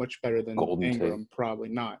that much better than Ingram? Probably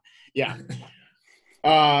not. Yeah.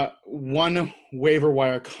 One waiver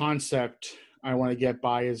wire concept I want to get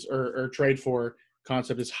by is or trade for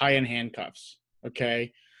concept is high-end handcuffs.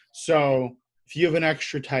 Okay, so if you have an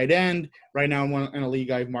extra tight end, right now I'm in a league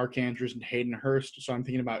I have Mark Andrews and Hayden Hurst, so I'm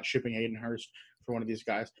thinking about shipping Hayden Hurst for one of these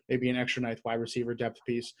guys. Maybe an extra nice wide receiver depth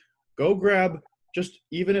piece. Go grab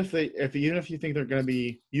even if you think they're going to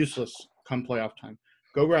be useless come playoff time.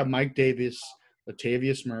 Go grab Mike Davis,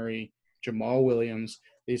 Latavius Murray, Jamal Williams,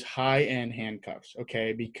 these high-end handcuffs,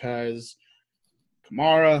 okay? Because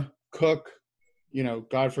Kamara, Cook,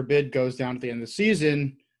 God forbid, goes down at the end of the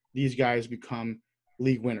season, these guys become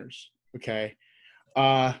league winners, okay?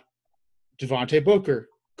 Devontae Booker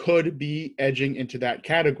could be edging into that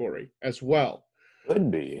category as well.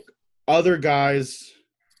 Could be. Other guys,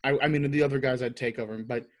 I mean, the other guys I'd take over him,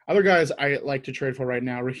 but other guys I like to trade for right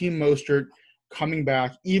now, Raheem Mostert coming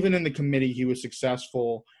back. Even in the committee, he was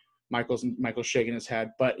successful. Michael's shaking his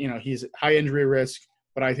head, but, he's high injury risk,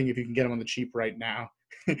 but I think if you can get him on the cheap right now,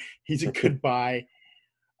 he's a good buy.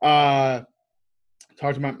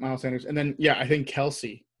 Talked about Miles Sanders. And then, I think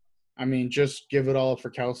Kelsey. I mean, just give it all for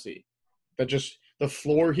Kelsey. That just the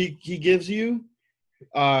floor he gives you,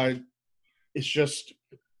 it's just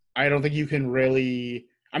I don't think you can really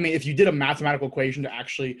 – I mean, if you did a mathematical equation to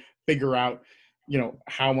actually figure out,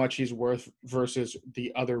 how much he's worth versus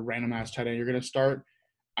the other random-ass tight end you're going to start,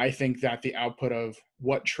 I think that the output of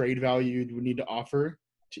what trade value you would need to offer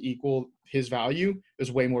to equal his value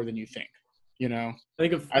is way more than you think. Did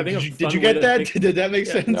you get that? Did that make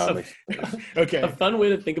sense? No, okay. A fun way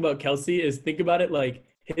to think about Kelsey is think about it like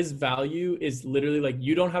his value is literally like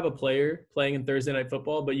you don't have a player playing in Thursday Night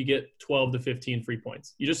Football, but you get 12 to 15 free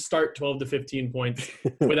points. You just start 12 to 15 points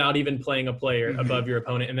without even playing a player above your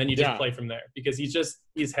opponent, and then you just play from there because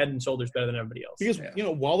he's head and shoulders better than everybody else. Because,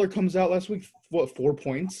 Waller comes out last week, 4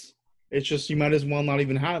 points? It's just you might as well not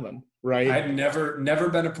even have him, right? I've never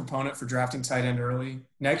been a proponent for drafting tight end early.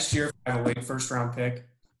 Next year, if I have a late first-round pick,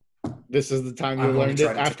 this is the time you learned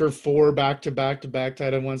it after 4 back-to-back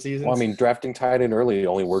tight end one season. Well, I mean, drafting tight end early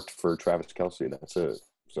only worked for Travis Kelce. That's it.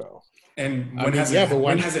 So. And when has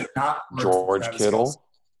it not worked George for Travis Kittle? Kelce?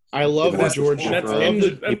 I love That's the George. that's I love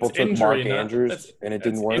the, People took injury, Mark Andrews, and it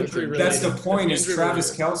didn't work. That's the point. Is Injury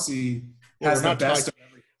Travis related. Kelce Yeah, has we're the not best. talking-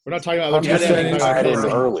 we're not talking about I'm the just tight end. saying I'm tight talking end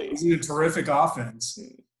about- early. He's in a terrific offense.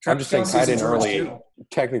 I'm just saying Kelce's tight a end George early Kittle.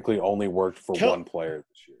 technically only worked for one player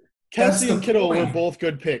this year. That's Kelsey the and Kittle were point. both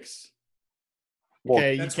good picks. Well,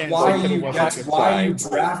 Okay, That's you can't why say Kittle you. wasn't That's good. why you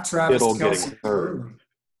draft Travis Kittle getting Kelce hurt. early.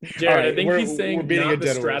 Jared, All right, I think we're- he's saying we're beating not a the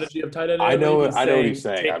dead horse. strategy of tight end. I know early. what- I know what he's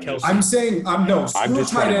saying. Take I'm just- Kelce. I'm saying I'm screw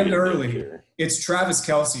just tight trying to end be a dick early. here. It's Travis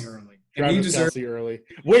Kelce early, and he Travis deserves Kelce early. to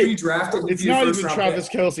be Wait, drafted. it's not even Travis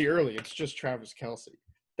Kelce early. It's just Travis Kelce.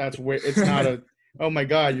 That's where it's not a. Oh my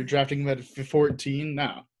God, you're drafting him at 14?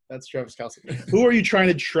 No, that's Travis Kelce. Who are you trying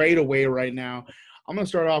to trade away right now? I'm gonna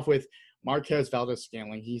start off with Marquez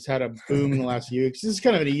Valdes-Scantling. He's had a boom in the last few weeks. This is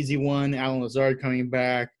kind of an easy one. Alan Lazard coming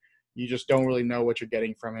back. You just don't really know what you're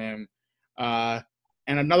getting from him. And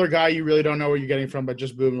another guy you really don't know what you're getting from, but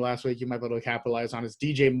just boomed last week, you might be able to capitalize on is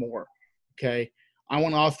DJ Moore. Okay, I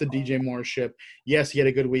went off the DJ Moore ship. Yes, he had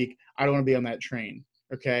a good week. I don't want to be on that train.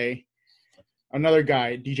 Okay, another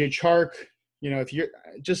guy, DJ Chark. You know, if you're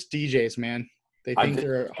just DJs, man, they think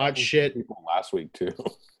they're hot shit. People last week too.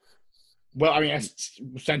 Well, I mean,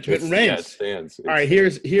 sentiment remains. Yeah, it stands. All right,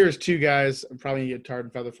 here's two guys I'm probably going to get tarred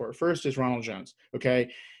and feathered for. First is Ronald Jones, okay?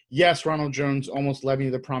 Yes, Ronald Jones almost led me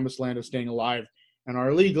to the promised land of staying alive in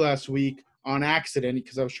our league last week on accident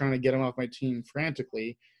because I was trying to get him off my team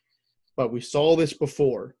frantically. But we saw this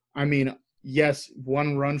before. I mean, yes,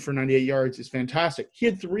 one run for 98 yards is fantastic. He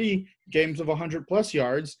had 3 games of 100-plus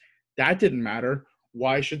yards. That didn't matter.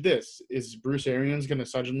 Why should this? Is Bruce Arians going to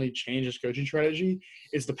suddenly change his coaching strategy?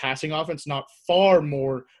 Is the passing offense not far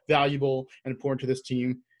more valuable and important to this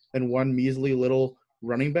team than one measly little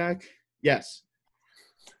running back? Yes.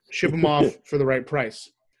 Ship him off for the right price.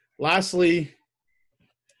 Lastly,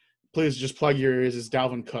 please just plug your ears, is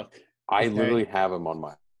Dalvin Cook. I Okay. literally have him on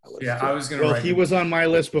my list. Yeah, too. I was going to Well, write he him. was on my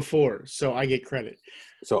list before, so I get credit.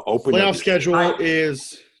 So open Playoff up- schedule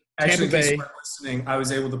is Actually, Tampa in case Bay. you weren't listening, I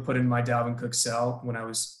was able to put in my Dalvin Cook sell when I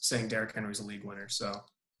was saying Derrick Henry's a league winner. So,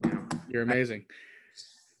 you know. You're amazing.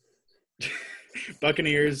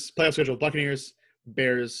 Buccaneers, playoff schedule, Buccaneers,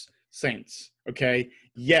 Bears, Saints. Okay.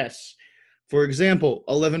 Yes. For example,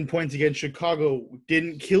 11 points against Chicago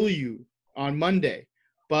didn't kill you on Monday,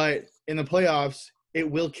 but in the playoffs, it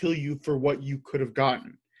will kill you for what you could have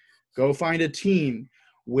gotten. Go find a team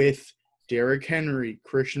with Derrick Henry,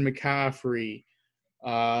 Christian McCaffrey.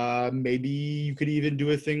 Maybe you could even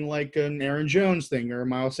do a thing like an Aaron Jones thing or a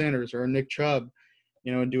Miles Sanders or a Nick Chubb,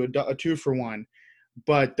 you know, and do a 2-for-1.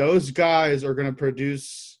 But those guys are going to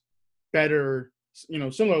produce better, you know,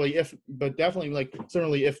 similarly, if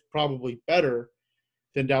probably better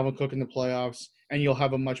than Dalvin Cook in the playoffs, and you'll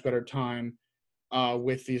have a much better time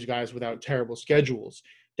with these guys without terrible schedules.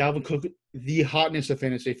 Dalvin Cook, the hotness of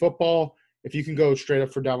fantasy football. If you can go straight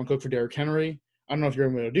up for Dalvin Cook for Derrick Henry, I don't know if you're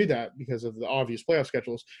going to be able to do that because of the obvious playoff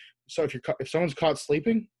schedules. So if someone's caught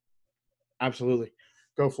sleeping, absolutely,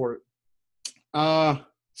 go for it.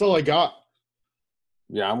 That's all I got.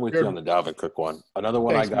 Yeah, I'm with you on the Dalvin Cook one. Another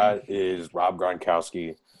one Thanks, I got is Rob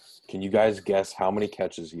Gronkowski. Can you guys guess how many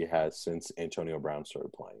catches he has since Antonio Brown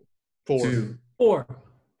started playing? 4. 2. 4.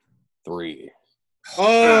 3.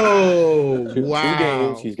 Oh, Two wow.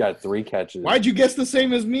 games, he's got 3 catches. Why'd you guess the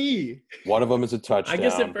same as me? One of them is a touchdown. I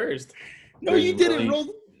guessed it first. No, There's you didn't. really-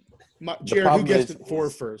 Roll. Jared, who problem guessed is- it 4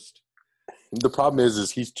 first? The problem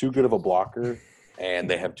is he's too good of a blocker, and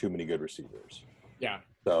they have too many good receivers. Yeah.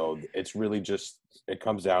 So it's really just it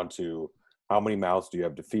comes down to how many mouths do you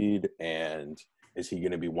have to feed, and is he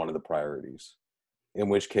going to be one of the priorities? In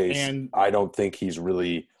which case, And- I don't think he's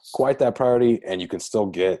really quite that priority, and you can still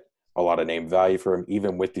get a lot of name value for him,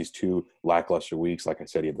 even with these 2 lackluster weeks. Like I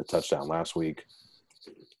said, he had the touchdown last week.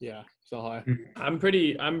 Yeah, so high. I'm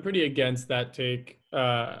pretty against that take.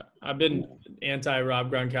 I've been anti Rob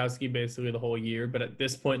Gronkowski basically the whole year, but at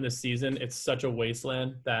this point in the season, it's such a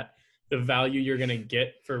wasteland that the value you're going to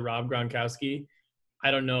get for Rob Gronkowski, I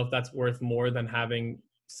don't know if that's worth more than having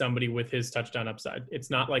somebody with his touchdown upside. It's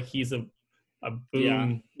not like he's a boom,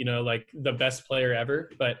 Yeah. you know, like the best player ever,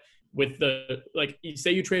 but with the, like, you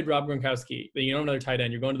say you trade Rob Gronkowski, then you don't have another tight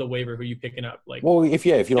end, you're going to the waiver, who you picking up? Like, Well, if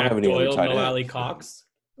you don't Jack have any other Doyle, tight Mo end, Ali Cox.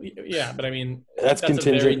 Yeah, but I mean, that's a very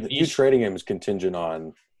contingent. You niche- trading him is contingent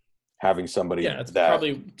on having somebody. Yeah, it's that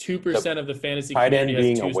probably 2% of the fantasy tight end community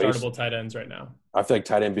has being 2 a waste- startable tight ends right now. I feel like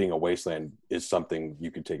tight end being a wasteland is something you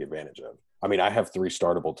could take advantage of. I mean, I have 3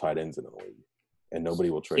 startable tight ends in the league, and nobody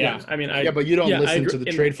will trade. Yeah, them. I mean, Yeah, but you don't I listen agree. to the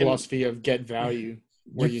In- trade in- philosophy of get value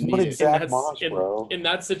where you What need is it. Zach that's- Moss, bro? in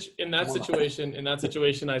that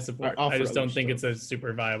situation, I support. I'll I just throw don't you think so. it's a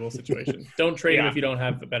super viable situation. Don't trade him Yeah. if you don't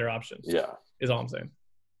have a better option. Yeah. Is all I'm saying.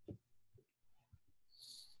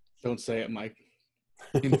 Don't say it, Mike.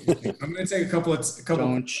 Interesting. I'm going to take a couple.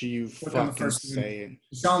 Don't you put on the fucking first say it.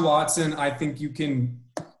 Deshaun Watson, I think you can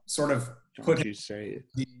sort of put Don't you say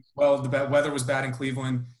it. the weather was bad in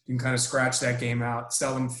Cleveland. You can kind of scratch that game out,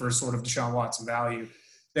 sell him for sort of Deshaun Watson value.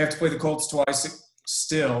 They have to play the Colts twice,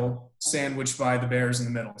 still sandwiched by the Bears in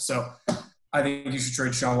the middle. So I think you should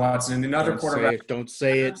trade Deshaun Watson. And another quarterback. Don't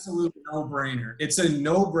say it. Absolute no-brainer. It's a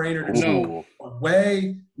no-brainer to No.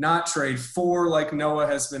 away, not trade for, like Noah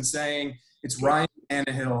has been saying. It's Ryan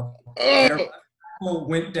Tannehill. Their level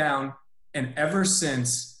went down, and ever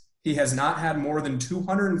since, he has not had more than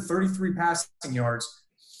 233 passing yards,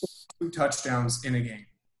 2 touchdowns in a game.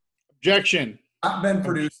 Objection. Not been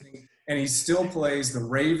producing, and he still plays the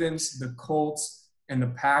Ravens, the Colts, and the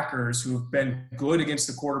Packers, who have been good against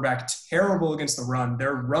the quarterback, terrible against the run.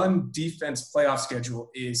 Their run defense playoff schedule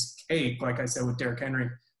is cake, like I said, with Derrick Henry.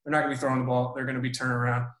 They're not going to be throwing the ball. They're going to be turning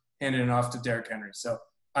around, handing it off to Derrick Henry. So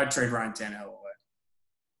I'd trade Ryan Tannehill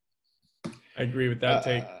away. I agree with that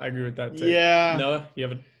take. Yeah. Noah, you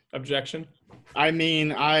have an objection? I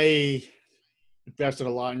mean, I invested a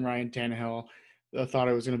lot in Ryan Tannehill. I thought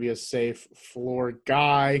I was going to be a safe floor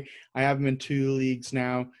guy. I have him in 2 leagues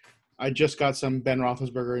now. I just got some Ben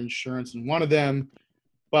Roethlisberger insurance in one of them.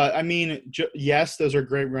 But, I mean, yes, those are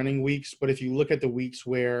great running weeks. But if you look at the weeks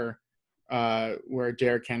where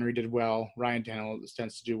Derrick Henry did well, Ryan Tannehill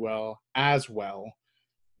tends to do well as well.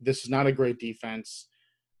 This is not a great defense.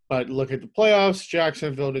 But look at the playoffs,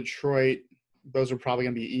 Jacksonville, Detroit. Those are probably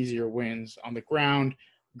going to be easier wins. On the ground,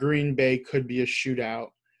 Green Bay could be a shootout.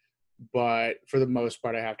 But for the most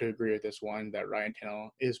part, I have to agree with this one that Ryan Tannehill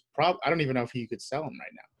is I don't even know if you could sell him right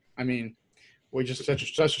now. I mean, we just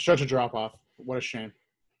such a drop off. What a shame.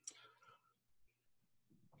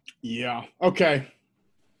 Yeah. Okay.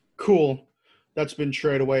 Cool. That's been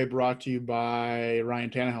Trade Away, brought to you by Ryan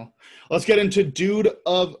Tannehill. Let's get into Dude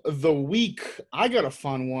of the Week. I got a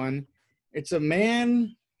fun one. It's a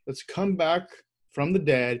man that's come back from the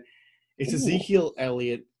dead. It's Ezekiel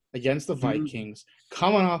Elliott against the Vikings,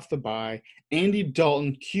 coming off the bye. Andy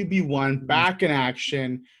Dalton, QB1, back in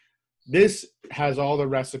action. This has all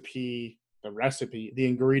the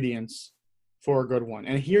ingredients for a good one.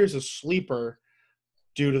 And here's a sleeper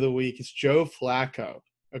Dude of the Week. It's Joe Flacco.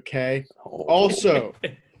 Okay. Also,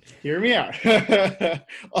 hear me out.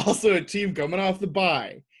 Also, a team coming off the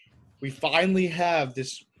bye. We finally have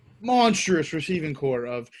this monstrous receiving core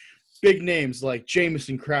of big names like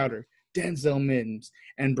Jamison Crowder, Denzel Mims,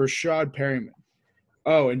 and Brashad Perryman.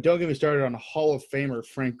 Oh, and don't get me started on Hall of Famer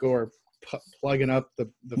Frank Gore plugging up the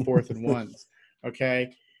 4th and 1s.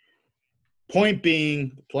 Okay. Point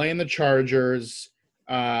being, playing the Chargers.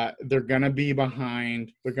 They're going to be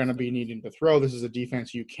behind. They're going to be needing to throw. This is a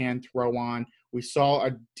defense you can throw on. We saw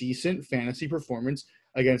a decent fantasy performance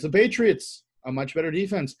against the Patriots, a much better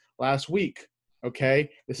defense last week.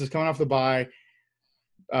 Okay? This is coming off the bye.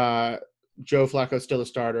 Joe Flacco's still a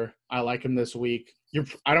starter. I like him this week.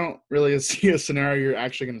 I don't really see a scenario you're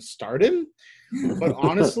actually going to start him. But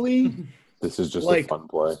honestly, this is just a fun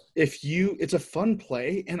play. It's a fun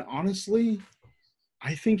play, and honestly,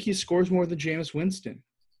 I think he scores more than Jameis Winston.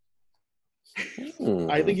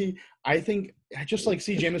 I just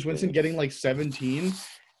see Jameis Winston getting like 17,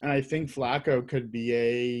 and I think Flacco could be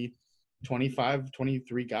a 25,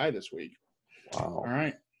 23 guy this week. Wow. All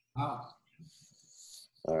right.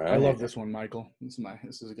 I love this one, Michael. This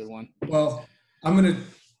is a good one. Well, I'm going to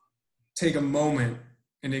take a moment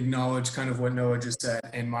and acknowledge kind of what Noah just said,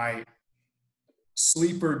 and my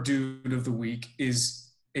sleeper dude of the week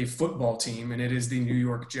is a football team, and it is the New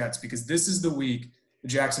York Jets, because this is the week the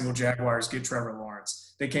Jacksonville Jaguars get Trevor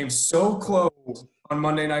Lawrence. They came so close on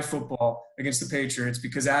Monday Night Football against the Patriots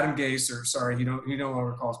because Adam Gase, he no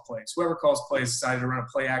longer calls plays. Whoever calls plays decided to run a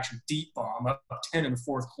play-action deep bomb up 10 in the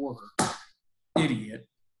 4th quarter. Idiot.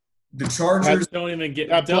 The Chargers don't even get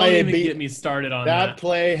me started on that. That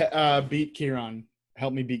play beat Kieran.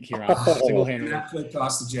 Help me beat Kieran single-handedly. That play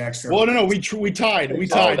cost the Jags. Well, no, we tied. We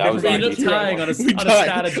tied. We ended up tying on a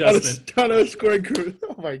stat adjustment. On a scoring crew.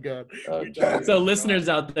 Oh my god. So listeners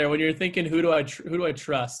out there, when you're thinking who do I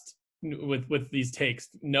trust with these takes,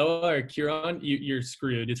 Noah or Kieran, you're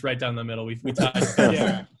screwed. It's right down the middle. We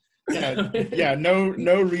tied. Yeah.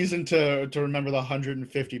 No reason to remember the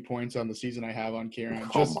 150 points on the season I have on Kieran.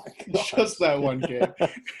 Just that one game.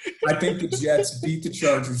 I think the Jets beat the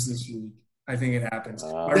Chargers this week. I think it happens.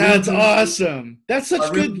 That's awesome. That's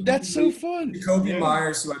such good. That's so fun. Jacoby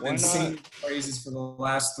Myers, who I've been singing praises for the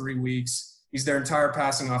last 3 weeks, he's their entire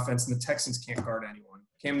passing offense, and the Texans can't guard anyone.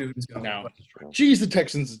 Cam Newton's going. No. Jeez, the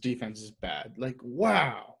Texans' defense is bad. Like,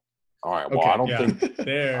 wow. All right. Well, I don't think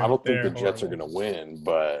the Jets are going to win,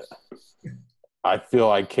 but I feel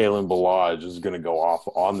like Kalen Ballage is going to go off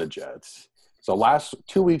on the Jets. So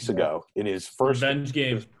 2 weeks ago, in his first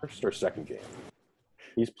or second game,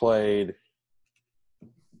 his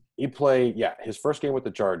first game with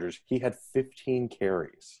the Chargers, he had 15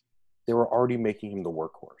 carries. They were already making him the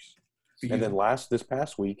workhorse. And then this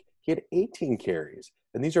past week, he had 18 carries.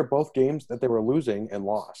 And these are both games that they were losing and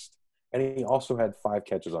lost. And he also had 5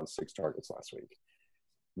 catches on 6 targets last week.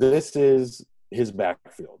 This is his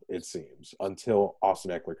backfield, it seems, until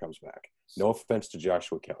Austin Eckler comes back. No offense to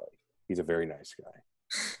Joshua Kelly. He's a very nice guy.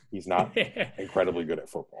 He's not incredibly good at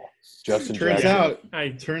football. Justin Turns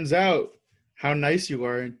out how nice you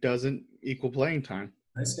are doesn't equal playing time.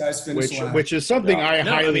 Nice guys finish which is something I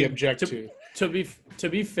highly object to. To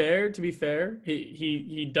be fair,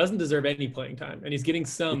 he doesn't deserve any playing time, and he's getting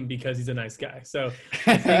some because he's a nice guy. So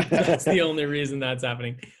I think that's the only reason that's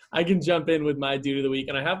happening. I can jump in with my dude of the week,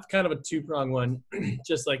 and I have kind of a two-prong one,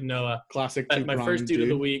 just like Noah. Classic two-prong. My first dude of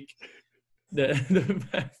the week, the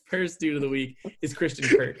first dude of the week is Christian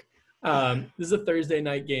Kirk. This is a Thursday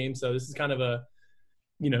night game, so this is kind of a,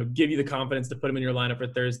 give you the confidence to put him in your lineup for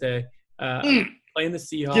Thursday. Playing the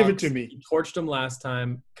Seahawks. Give it to me. He torched him last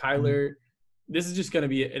time. Kyler, this is just going to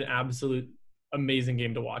be an absolute amazing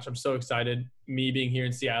game to watch. I'm so excited. Me being here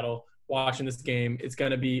in Seattle, watching this game, it's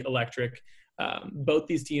going to be electric. Both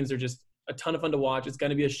these teams are just a ton of fun to watch. It's going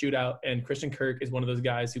to be a shootout, and Christian Kirk is one of those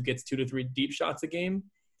guys who gets 2 to 3 deep shots a game,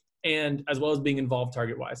 and as well as being involved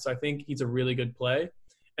target-wise. So I think he's a really good play.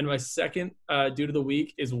 And my second dude of the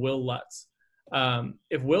week is Will Lutz. I'm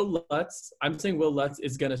saying Will Lutz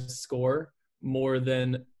is going to score more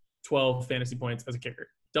than 12 fantasy points as a kicker.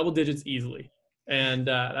 Double digits easily. And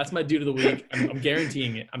that's my dude of the week. I'm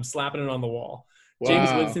guaranteeing it. I'm slapping it on the wall. Wow.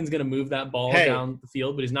 James Winston's going to move that ball down the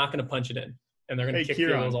field, but he's not going to punch it in. And they're going to kick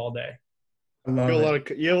field goals all day. You have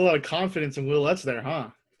a lot of confidence in Will Lutz there, huh?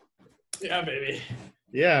 Yeah, baby.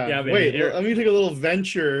 Yeah. Wait, let me take a little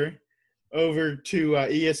venture over to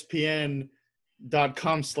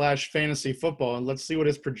ESPN.com/fantasy football, and let's see what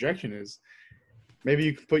his projection is. Maybe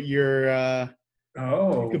you can put your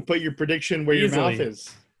prediction where your mouth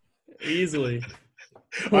is. Easily.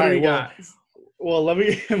 What do we got? Well, let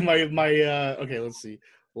me okay, let's see.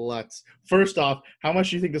 First off, how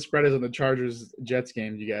much do you think the spread is on the Chargers-Jets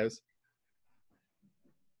game, you guys?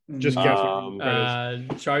 Just guess what the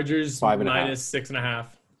spread is. Chargers minus 6.5.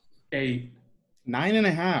 8.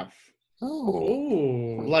 9.5.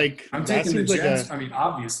 Oh. Like, I'm taking the Jets.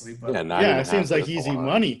 Obviously, but it seems like easy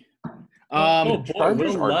money.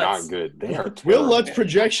 Chargers are not good. They are terrible. Will Lutz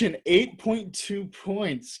projection 8.2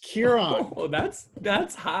 points. Kieran. Oh, that's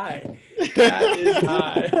high. That is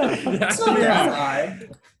high. That's not high.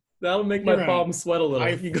 That'll make my palms sweat a little.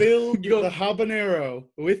 I filled the habanero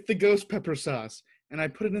with the ghost pepper sauce, and I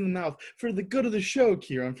put it in the mouth for the good of the show,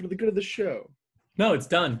 Kieran. For the good of the show. No, it's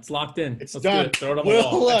done. It's locked in. It's done. Throw it on the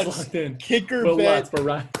wall. It's locked in. Kicker Will bet. Lutz,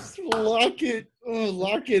 right. Lock it.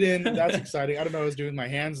 Lock it in. That's exciting. I don't know what I was doing with my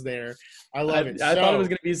hands there. I love it. I thought it was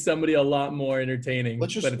going to be somebody a lot more entertaining,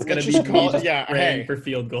 but it's going to be praying for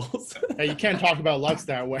field goals. Hey, you can't talk about Lutz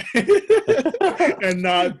that way and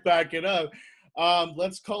not back it up.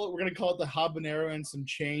 Let's call it. We're going to call it the Habanero and some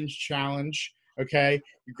change challenge. Okay,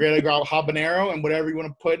 you're going to grab habanero and whatever you want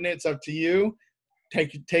to put in it. It's up to you.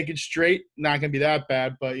 Take it straight. Not going to be that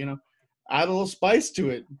bad, but add a little spice to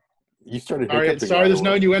it. You started. Sorry, there's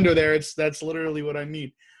no innuendo there. That's literally what I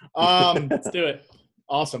mean. Let's do it.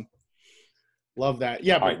 Awesome. Love that.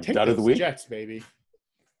 Yeah, but take those Jets, baby.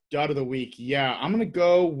 Dud of the week. Yeah, I'm going to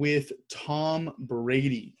go with Tom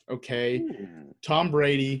Brady, okay? Ooh. Tom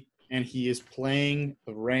Brady, and he is playing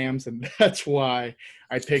the Rams, and that's why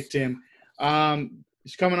I picked him.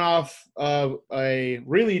 He's coming off of a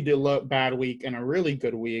really bad week and a really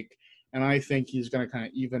good week, and I think he's going to kind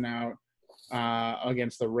of even out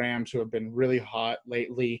against the Rams, who have been really hot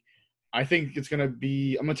lately. I think it's going to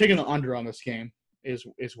be – I'm going to take the under on this game is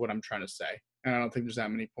what I'm trying to say. And I don't think there's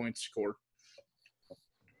that many points scored.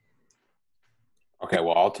 Okay,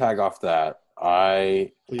 well, I'll tag off that.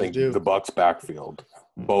 I think the Bucs backfield,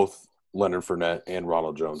 both Leonard Fournette and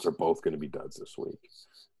Ronald Jones, are both going to be duds this week.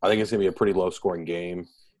 I think it's going to be a pretty low-scoring game.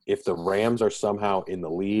 If the Rams are somehow in the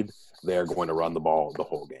lead, they're going to run the ball the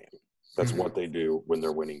whole game. That's what they do when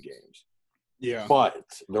they're winning games. Yeah. But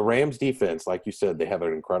the Rams defense, like you said, they have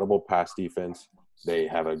an incredible pass defense. They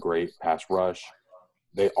have a great pass rush.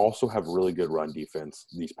 They also have really good run defense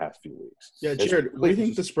these past few weeks. Yeah, Jared, what do you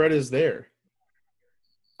think the spread is there?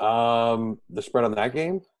 The spread on that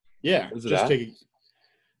game? Yeah.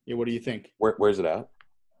 What do you think? Where's it at?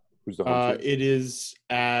 Who's the home team? It is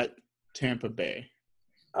at Tampa Bay.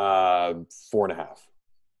 4.5.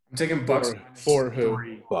 I'm taking Bucks For who?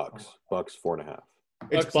 -3. Bucks 4.5.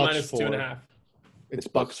 It's Bucks Bucks minus 4. 2.5. It's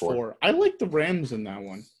Bucks Bucks 4. 4. I like the Rams in that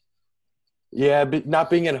one. Yeah, but not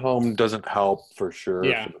being at home doesn't help for sure.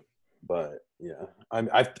 Yeah. But yeah,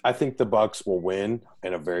 I think the Bucks will win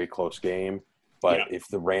in a very close game. But Yeah. if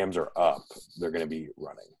the Rams are up, they're going to be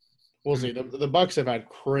running. We'll see. The Bucks have had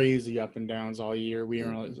crazy up and downs all year.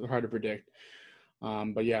 It's hard to predict.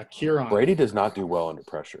 But yeah, Kieran. Brady does not do well under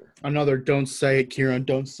pressure. Another don't say it, Kieran.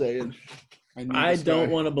 Don't say it. I don't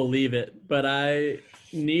want to believe it, but I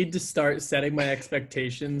need to start setting my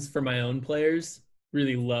expectations for my own players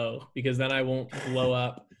really low because then I won't blow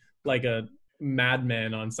up like a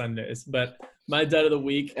madman on Sundays. But my dud of the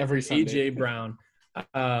week, every Sunday. AJ Brown.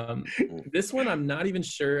 This one I'm not even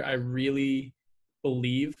sure I really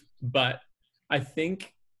believe, but I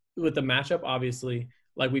think with the matchup, obviously,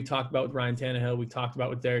 like we've talked about with Ryan Tannehill, we've talked about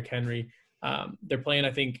with Derrick Henry, they're playing,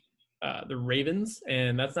 I think, the Ravens,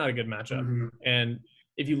 and that's not a good matchup. Mm-hmm. And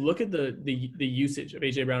if you look at the usage of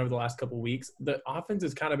AJ Brown over the last couple of weeks, the offense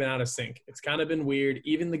has kind of been out of sync. It's kind of been weird.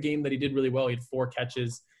 Even the game that he did really well, he had 4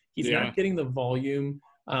 catches. He's not getting the volume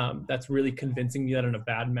that's really convincing me that in a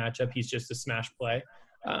bad matchup, he's just a smash play.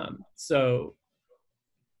 So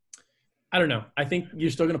I don't know. I think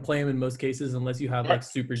you're still going to play him in most cases unless you have like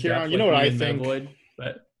super depth. You know what I think?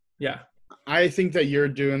 But yeah, I think that you're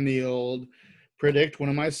doing the old predict one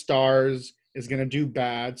of my stars is going to do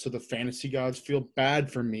bad, so the fantasy gods feel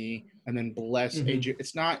bad for me, and then bless AJ.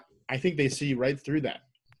 It's not. I think they see right through that.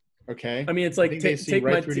 Okay. I mean, it's like they see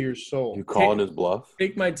right through to your soul. You calling his bluff?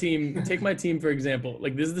 Take my team for example.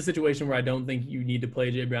 Like this is the situation where I don't think you need to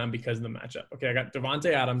play AJ Brown because of the matchup. Okay, I got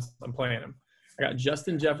Devontae Adams. I'm playing him. I got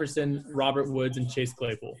Justin Jefferson, Robert Woods, and Chase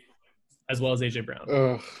Claypool, as well as AJ Brown.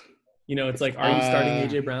 Ugh. You know, it's like, are you starting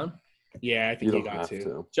AJ Brown? Yeah, I think you got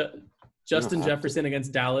to. Justin Jefferson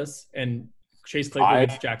against Dallas and Chase Claypool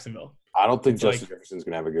against Jacksonville. I don't think Justin Jefferson's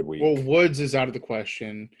going to have a good week. Well, Woods is out of the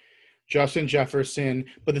question. Justin Jefferson.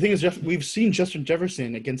 But the thing is, we've seen Justin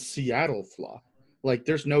Jefferson against Seattle flop. Like,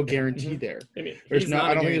 there's no guarantee there. I mean, there's no.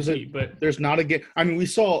 I don't think there's not a. I mean, we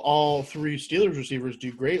saw all 3 Steelers receivers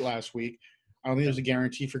do great last week. I don't think there's a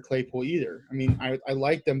guarantee for Claypool either. I mean, I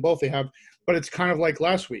like them both. They have, but it's kind of like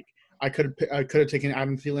last week. I could have taken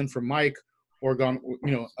Adam Thielen for Mike, or gone,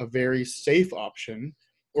 a very safe option,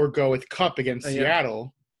 or go with Kupp against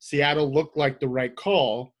Seattle. Seattle looked like the right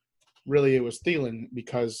call. Really, it was Thielen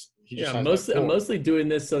because he just I'm mostly doing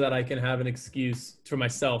this so that I can have an excuse for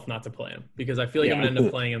myself not to play him because I feel like I'm going to end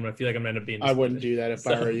up playing him and I feel like I'm going to end up being. I wouldn't do that if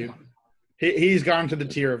I were you. He's gone to the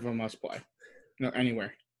tier of a must play. No,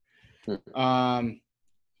 anywhere.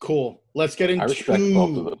 Cool. Let's get into. I respect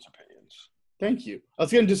both of those opinions. Thank you.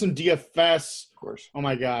 Let's get into some DFS. Of course. Oh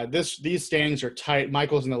my God, these standings are tight.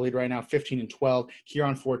 Michael's in the lead right now, 15-12.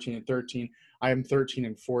 Kieran 14-13. I am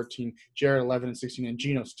 13-14. Jared 11-16, and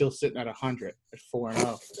Gino still sitting at 100 at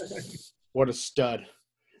 4-0. What a stud.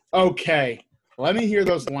 Okay, let me hear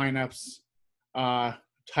those lineups.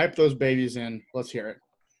 Type those babies in. Let's hear it.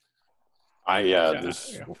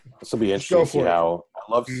 This will be interesting to see how.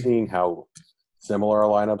 I love seeing how similar our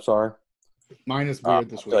lineups are. Mine is weird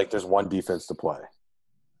this week. Like there's one defense to play.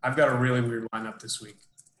 I've got a really weird lineup this week.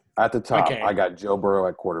 At the top, I got Joe Burrow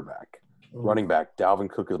at quarterback. Running back, Dalvin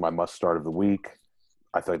Cook is my must start of the week.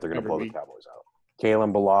 I feel like they're going to blow the Cowboys out.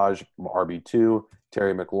 Kalen Ballage, RB2,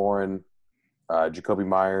 Terry McLaurin, Jacoby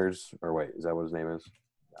Myers, or wait, is that what his name is?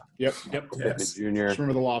 Yeah. Yep. Yes. Jr. Just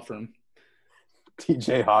remember the law firm.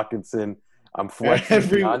 TJ Hawkinson. I'm flexing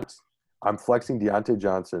Deontay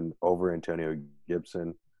Johnson over Antonio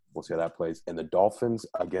Gibson. We'll see how that plays. And the Dolphins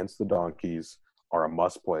against the Donkeys are a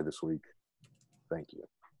must play this week. Thank you.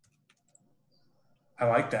 I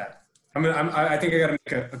like that. I think I got to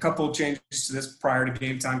make a couple of changes to this prior to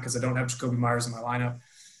game time because I don't have Jacoby Myers in my lineup.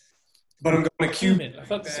 But I'm going to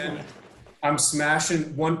QB. I'm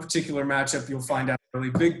smashing one particular matchup. You'll find out early.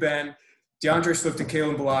 Big Ben, DeAndre Swift, and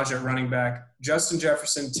Kalen Ballage at running back. Justin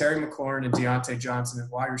Jefferson, Terry McLaurin, and Deontay Johnson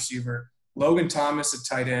at wide receiver. Logan Thomas at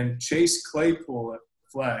tight end. Chase Claypool at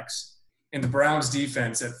flex. And the Browns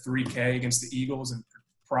defense at 3K against the Eagles and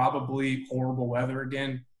probably horrible weather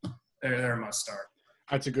again. They're a must start.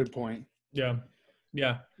 That's a good point. Yeah.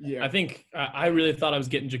 I think I really thought I was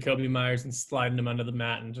getting Jacoby Myers and sliding him under the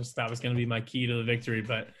mat and just that was going to be my key to the victory.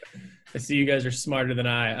 But I see you guys are smarter than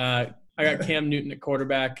I. I got Cam Newton at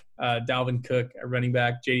quarterback, Dalvin Cook at running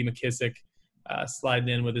back, J.D. McKissick sliding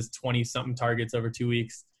in with his 20-something targets over 2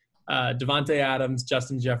 weeks, Devontae Adams,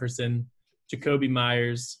 Justin Jefferson, Jacoby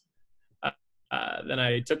Myers. Then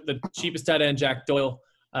I took the cheapest tight end, Jack Doyle.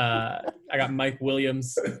 I got Mike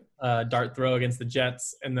Williams, dart throw against the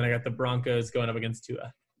Jets, and then I got the Broncos going up against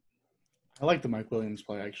Tua. I like the Mike Williams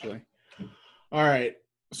play, actually. All right.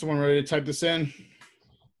 Someone ready to type this in?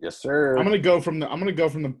 Yes, sir. I'm gonna go from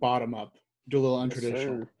the bottom up. Do a little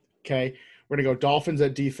untraditional. Yes, Okay. We're gonna go Dolphins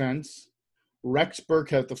at defense, Rex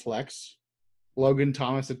Burkhead at the flex, Logan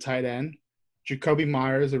Thomas at tight end, Jacoby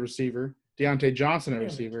Myers at receiver, Deontay Johnson at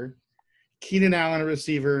receiver, Keenan Allen at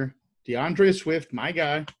receiver, DeAndre Swift, my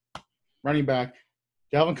guy, running back,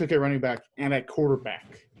 Dalvin Cook at running back, and at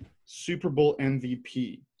quarterback, Super Bowl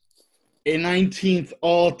MVP, a 19th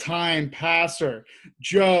all-time passer,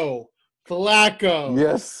 Joe Flacco.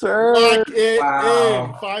 Yes, sir. Lock it Wow.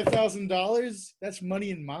 in. $5,000? That's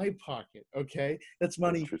money in my pocket, okay? That's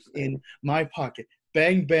money in my pocket.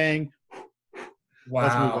 Bang, bang. Wow.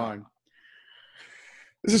 Let's move on.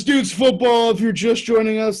 This is Dudes Football. If you're just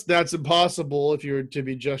joining us, that's impossible if you're to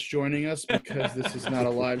be just joining us because this is not a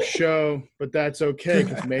live show, but that's okay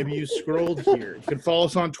because maybe you scrolled here. You can follow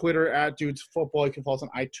us on Twitter at Dudes Football. You can follow us on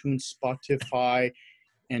iTunes, Spotify,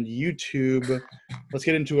 and YouTube. Let's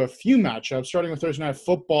get into a few matchups, starting with Thursday Night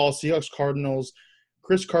Football, Seahawks Cardinals.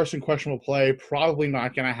 Chris Carson, questionable play, probably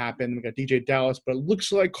not going to happen. We got DJ Dallas, but it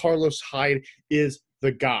looks like Carlos Hyde is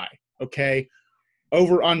the guy, okay?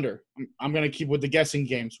 Over-under. I'm going to keep with the guessing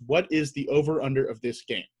games. What is the over-under of this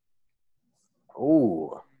game?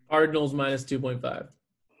 Ooh. Cardinals minus 2.5.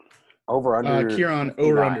 Over under. Kieran,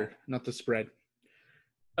 over-under, not the spread.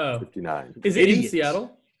 Oh. 59. Is it in Idiots.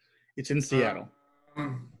 Seattle? It's in Seattle.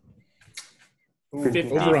 Ooh,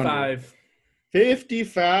 55.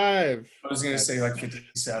 55. I was going to say like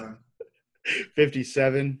 57.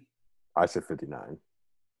 57. I said 59.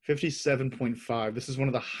 57.5. This is one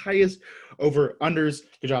of the highest over-unders.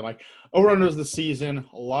 Good job, Mike. Over-unders of the season.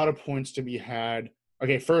 A lot of points to be had.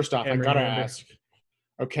 Okay, first off, I got to ask.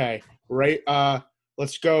 Okay, right.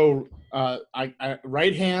 Let's go.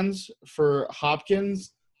 Right hands for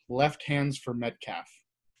Hopkins, left hands for Metcalf.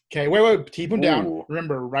 Okay, wait. Keep them down. Ooh.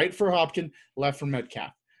 Remember, right for Hopkins, left for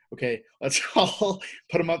Metcalf. Okay, let's all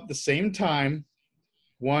put them up at the same time.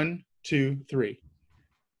 1, 2, 3.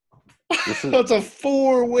 That's a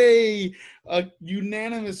four-way,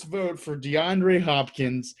 unanimous vote for DeAndre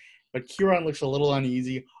Hopkins, but Kieran looks a little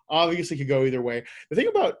uneasy. Obviously, could go either way. The thing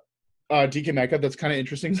about DK Metcalf that's kind of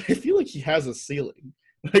interesting is I feel like he has a ceiling.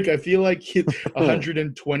 Like, I feel like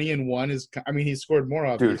 120 and 1 is – I mean, he scored more,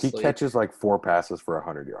 obviously. Dude, he catches like 4 passes for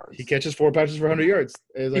 100 yards. He catches 4 passes for 100 yards.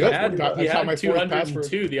 It's like, He had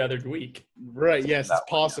 202 the other week. Right, yes, it's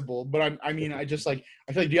possible. But I feel like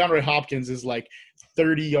DeAndre Hopkins is like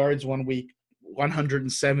 30 yards one week,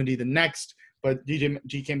 170 the next, but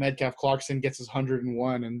DK Metcalf clocks in, gets his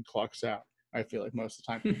 101, and clocks out, I feel like, most of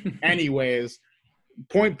the time. Anyways,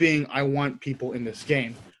 point being, I want people in this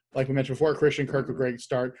game. Like we mentioned before, Christian Kirk, a great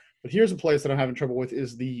start. But here's a place that I'm having trouble with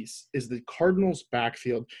is the Cardinals'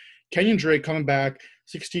 backfield. Kenyon Drake coming back,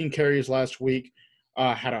 16 carries last week,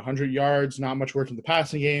 had 100 yards, not much work in the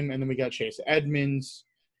passing game. And then we got Chase Edmonds.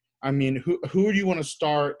 I mean, who do you want to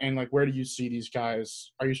start, and, like, where do you see these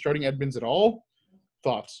guys? Are you starting Edmonds at all?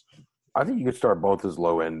 Thoughts? I think you could start both as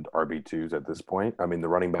low-end RB2s at this point. I mean, the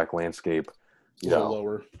running back landscape,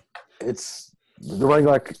 Lower. It's the running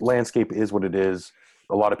back landscape is what it is.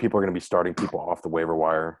 A lot of people are going to be starting people off the waiver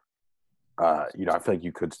wire. I feel like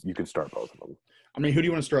you could start both of them. I mean, who do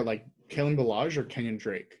you want to start, like Kalen Ballage or Kenyon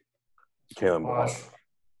Drake? Kalen Ballage.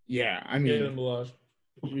 Yeah, I mean, Kalen Ballage.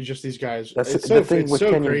 You're just these guys. That's it's the thing with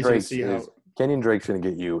Kenyon crazy Drake to see is Kenyon Drake's going to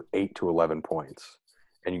get you 8 to 11 points,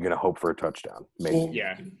 and you're going to hope for a touchdown. Maybe.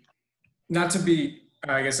 Yeah. Not to be,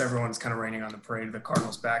 I guess everyone's kind of raining on the parade of the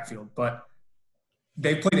Cardinals backfield, but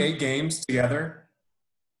they played 8 games together.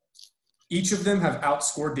 Each of them have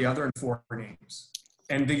outscored the other in 4 games.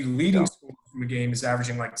 And the leading scorer from a game is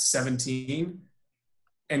averaging like 17,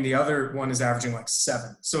 and the other one is averaging like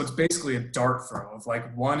 7. So it's basically a dart throw of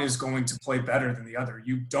like one is going to play better than the other.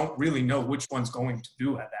 You don't really know which one's going to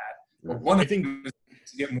do at that. But one I think is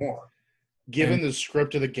to get more. Given the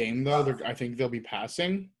script of the game, though, I think they'll be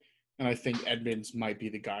passing, and I think Edmonds might be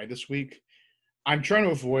the guy this week. I'm trying to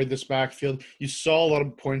avoid this backfield. You saw a lot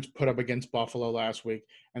of points put up against Buffalo last week,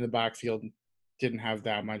 and the backfield didn't have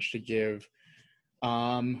that much to give.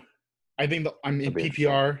 I think I'm in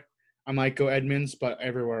PPR. I might go Edmonds, but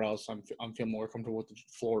everywhere else, I'm feeling more comfortable with the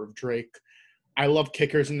floor of Drake. I love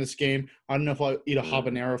kickers in this game. I don't know if I'll eat a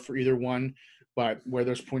habanero for either one, but where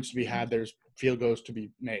there's points to be had, there's field goals to be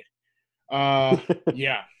made.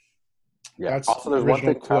 Yeah. That's also, there's one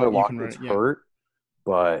thing, Tyler Lockett's hurt,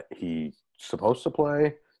 but he's supposed to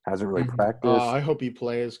play. Hasn't really practiced. I hope he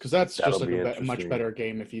plays because that's just like a much better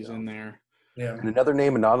game if he's in there. Yeah. And another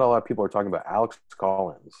name, and not a lot of people are talking about, Alex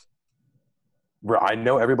Collins. I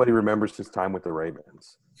know everybody remembers his time with the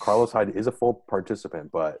Ravens. Carlos Hyde is a full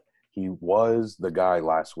participant, but He was the guy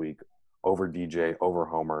last week over DJ, over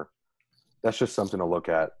Homer. That's just something to look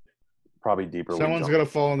at. Probably deeper. Someone's going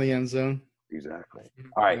to fall in the end zone. Exactly.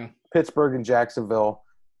 All right. Yeah. Pittsburgh and Jacksonville.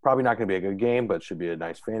 Probably not going to be a good game, but should be a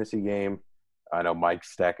nice fantasy game. I know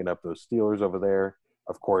Mike's stacking up those Steelers over there.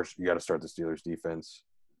 Of course, you got to start the Steelers defense.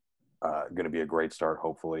 Going to be a great start,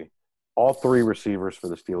 hopefully. All 3 receivers for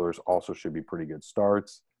the Steelers also should be pretty good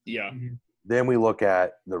starts. Yeah. Then we look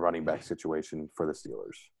at the running back situation for the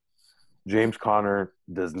Steelers. James Conner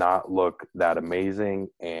does not look that amazing,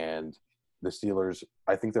 and the Steelers,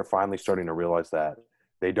 I think they're finally starting to realize that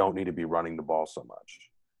they don't need to be running the ball so much.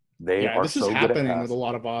 They are this so is good at happening passing. with a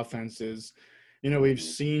lot of offenses. We've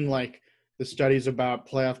seen like the studies about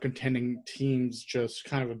playoff contending teams just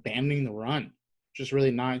kind of abandoning the run. Just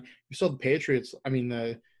really not. You saw the Patriots,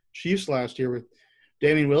 the Chiefs last year with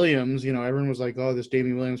Damian Williams. Everyone was like, oh, this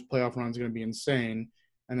Damian Williams playoff run is going to be insane.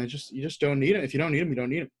 And you just don't need him. If you don't need him, you don't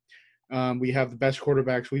need him. We have the best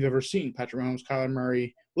quarterbacks we've ever seen. Patrick Mahomes, Kyler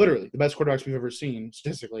Murray, literally the best quarterbacks we've ever seen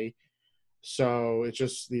statistically. So it's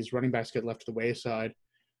just these running backs get left to the wayside.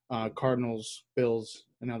 Cardinals, Bills,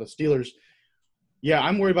 and now the Steelers. Yeah,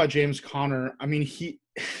 I'm worried about James Conner.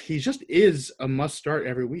 He just is a must start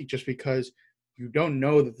every week just because you don't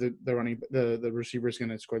know that the receiver is going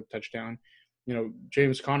to score the touchdown.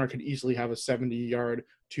 James Conner could easily have a 70-yard,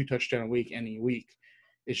 2-touchdown week any week.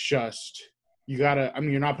 It's just you gotta.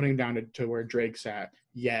 You're not putting him down to where Drake's at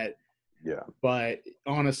yet. Yeah. But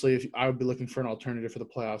honestly, I would be looking for an alternative for the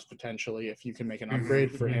playoffs potentially if you can make an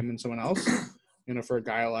upgrade for him and someone else. For a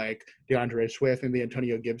guy like DeAndre Swift, maybe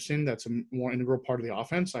Antonio Gibson, that's a more integral part of the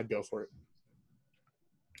offense, I'd go for it.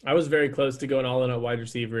 I was very close to going all in at wide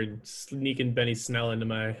receiver and sneaking Benny Snell into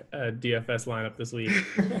my DFS lineup this week,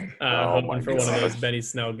 hoping for one of those Benny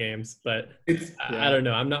Snell games. But I don't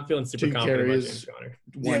know. I'm not feeling super 2 confident carries, about James Conner.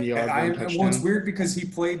 1 yard, 1 touchdown. Well, it's weird because he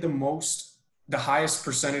played the highest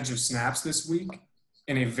percentage of snaps this week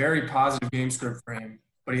in a very positive game script for him,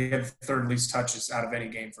 but he had 3rd least touches out of any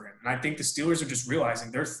game for him. And I think the Steelers are just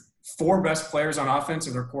realizing their 4 best players on offense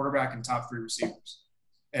are their quarterback and top 3 receivers.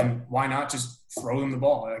 And why not just throw them the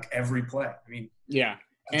ball like every play? Yeah.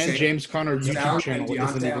 And James Conner YouTube channel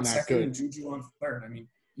isn't even that good. And Juju on 3rd.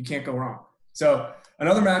 You can't go wrong. So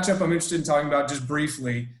another matchup I'm interested in talking about just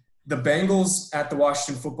briefly, the Bengals at the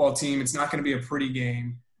Washington football team. It's not going to be a pretty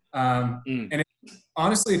game. And it's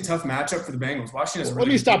honestly a tough matchup for the Bengals. Washington has Let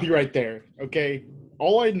me stop you right there, okay?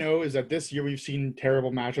 All I know is that this year we've seen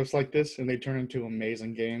terrible matchups like this, and they turn into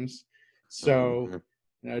amazing games. So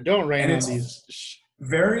don't rain on these.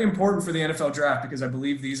 Very important for the NFL draft because I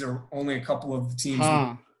believe these are only a couple of the teams.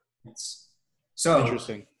 So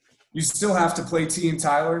interesting. You still have to play T and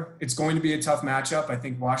Tyler. It's going to be a tough matchup. I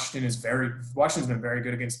think Washington's been very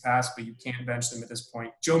good against pass, but you can't bench them at this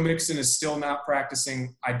point. Joe Mixon is still not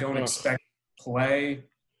practicing. I don't expect to play.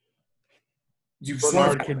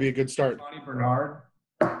 Bernard could be a good start. Bernard,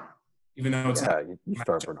 even though it's you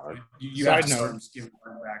start Bernard. You have to start just give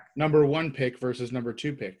Bernard back. Number 1 pick versus number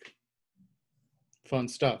 2 pick. Fun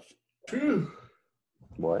stuff.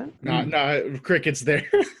 What? No, crickets there.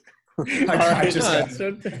 Last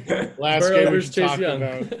game we should talk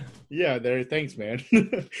about. Yeah, there. Thanks, man.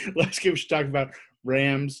 Last game we should talk about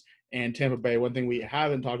Rams and Tampa Bay. One thing we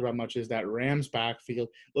haven't talked about much is that Rams backfield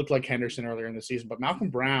looked like Henderson earlier in the season, but Malcolm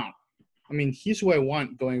Brown, he's who I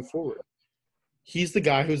want going forward. He's the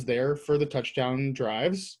guy who's there for the touchdown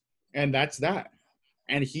drives, and that's that.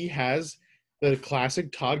 And he has the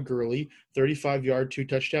classic Todd Gurley 35-yard,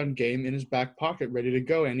 2-touchdown game in his back pocket, ready to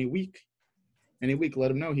go any week. Any week,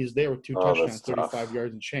 let him know he's there with 2 touchdowns, 35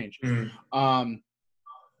 yards and change.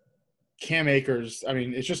 Cam Akers,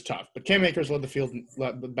 it's just tough. But Cam Akers led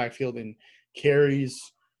the backfield in carries.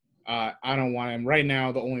 I don't want him right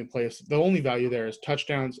now. The only value there is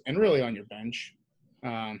touchdowns and really on your bench.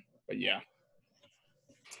 But yeah.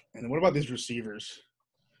 And what about these receivers?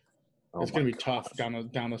 It's going to be tough down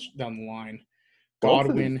the line.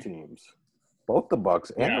 Godwin teams, both the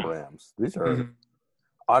Bucks and the Rams. These are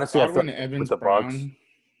honestly, Godwin, I feel Evans, with the Brown.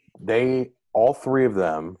 Bucks, all 3 of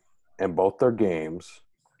them in both their games.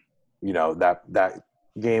 That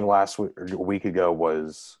game last week or a week ago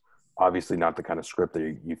was obviously not the kind of script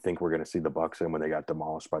that you think we're going to see the Bucks in when they got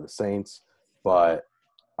demolished by the Saints. But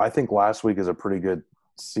I think last week is a pretty good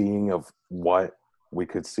seeing of what we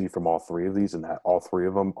could see from all 3 of these, and that all 3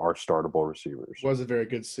 of them are startable receivers. Was a very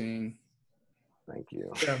good scene. Thank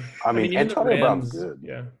you. Yeah. Antonio Brown's good.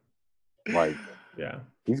 Yeah.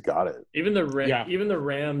 He's got it. Even the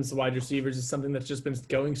Rams wide receivers is something that's just been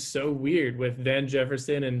going so weird with Van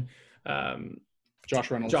Jefferson and Josh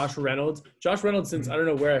Reynolds. Josh Reynolds, since I don't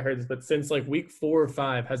know where I heard this, but since like week 4 or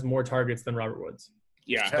 5 has more targets than Robert Woods.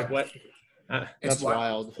 Yeah, Like what? that's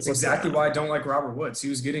wild. It's exactly why I don't like Robert Woods. He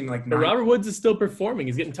was getting like. But Robert Woods is still performing.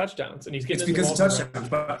 He's getting touchdowns, and he's getting. It's because of touchdowns,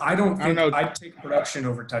 but I don't think I'd take production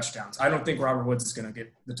over touchdowns. I don't think Robert Woods is going to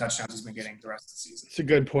get the touchdowns he's been getting the rest of the season. It's a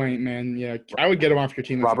good point, man. Yeah, I would get him off your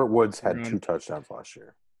team. Robert Woods had 2 touchdowns last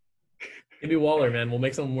year. Maybe Waller, man. We'll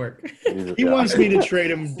make something work. He wants me to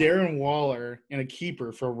trade him Darren Waller and a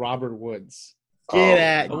keeper for Robert Woods.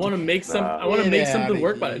 I want to make something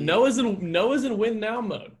work by it. Noah's in win now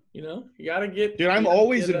mode. You know, you gotta get. Dude, I'm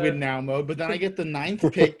always in win now mode, but then I get the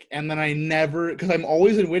 9th pick, and then I never, because I'm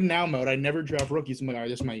always in win now mode. I never draft rookies. I'm like, all right,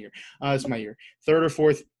 this is my year. This is my year. 3rd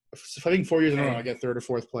or 4th. I think 4 years in a row, I get 3rd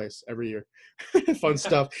or 4th place every year. Fun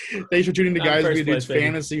stuff. Thanks for tuning in, guys. We do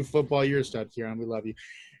fantasy football. You're a stud, Kieran. We love you.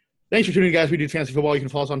 Thanks for tuning in, guys. We do fantasy football. You can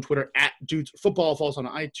follow us on Twitter at Dudes Football. Follow us on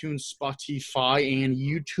iTunes, Spotify, and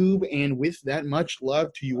YouTube. And with that, much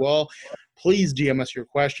love to you all. Please DM us your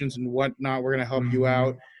questions and whatnot. We're going to help you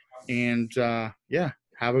out. And,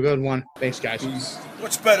 have a good one. Thanks, guys.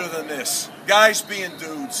 What's better than this? Guys being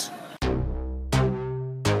dudes.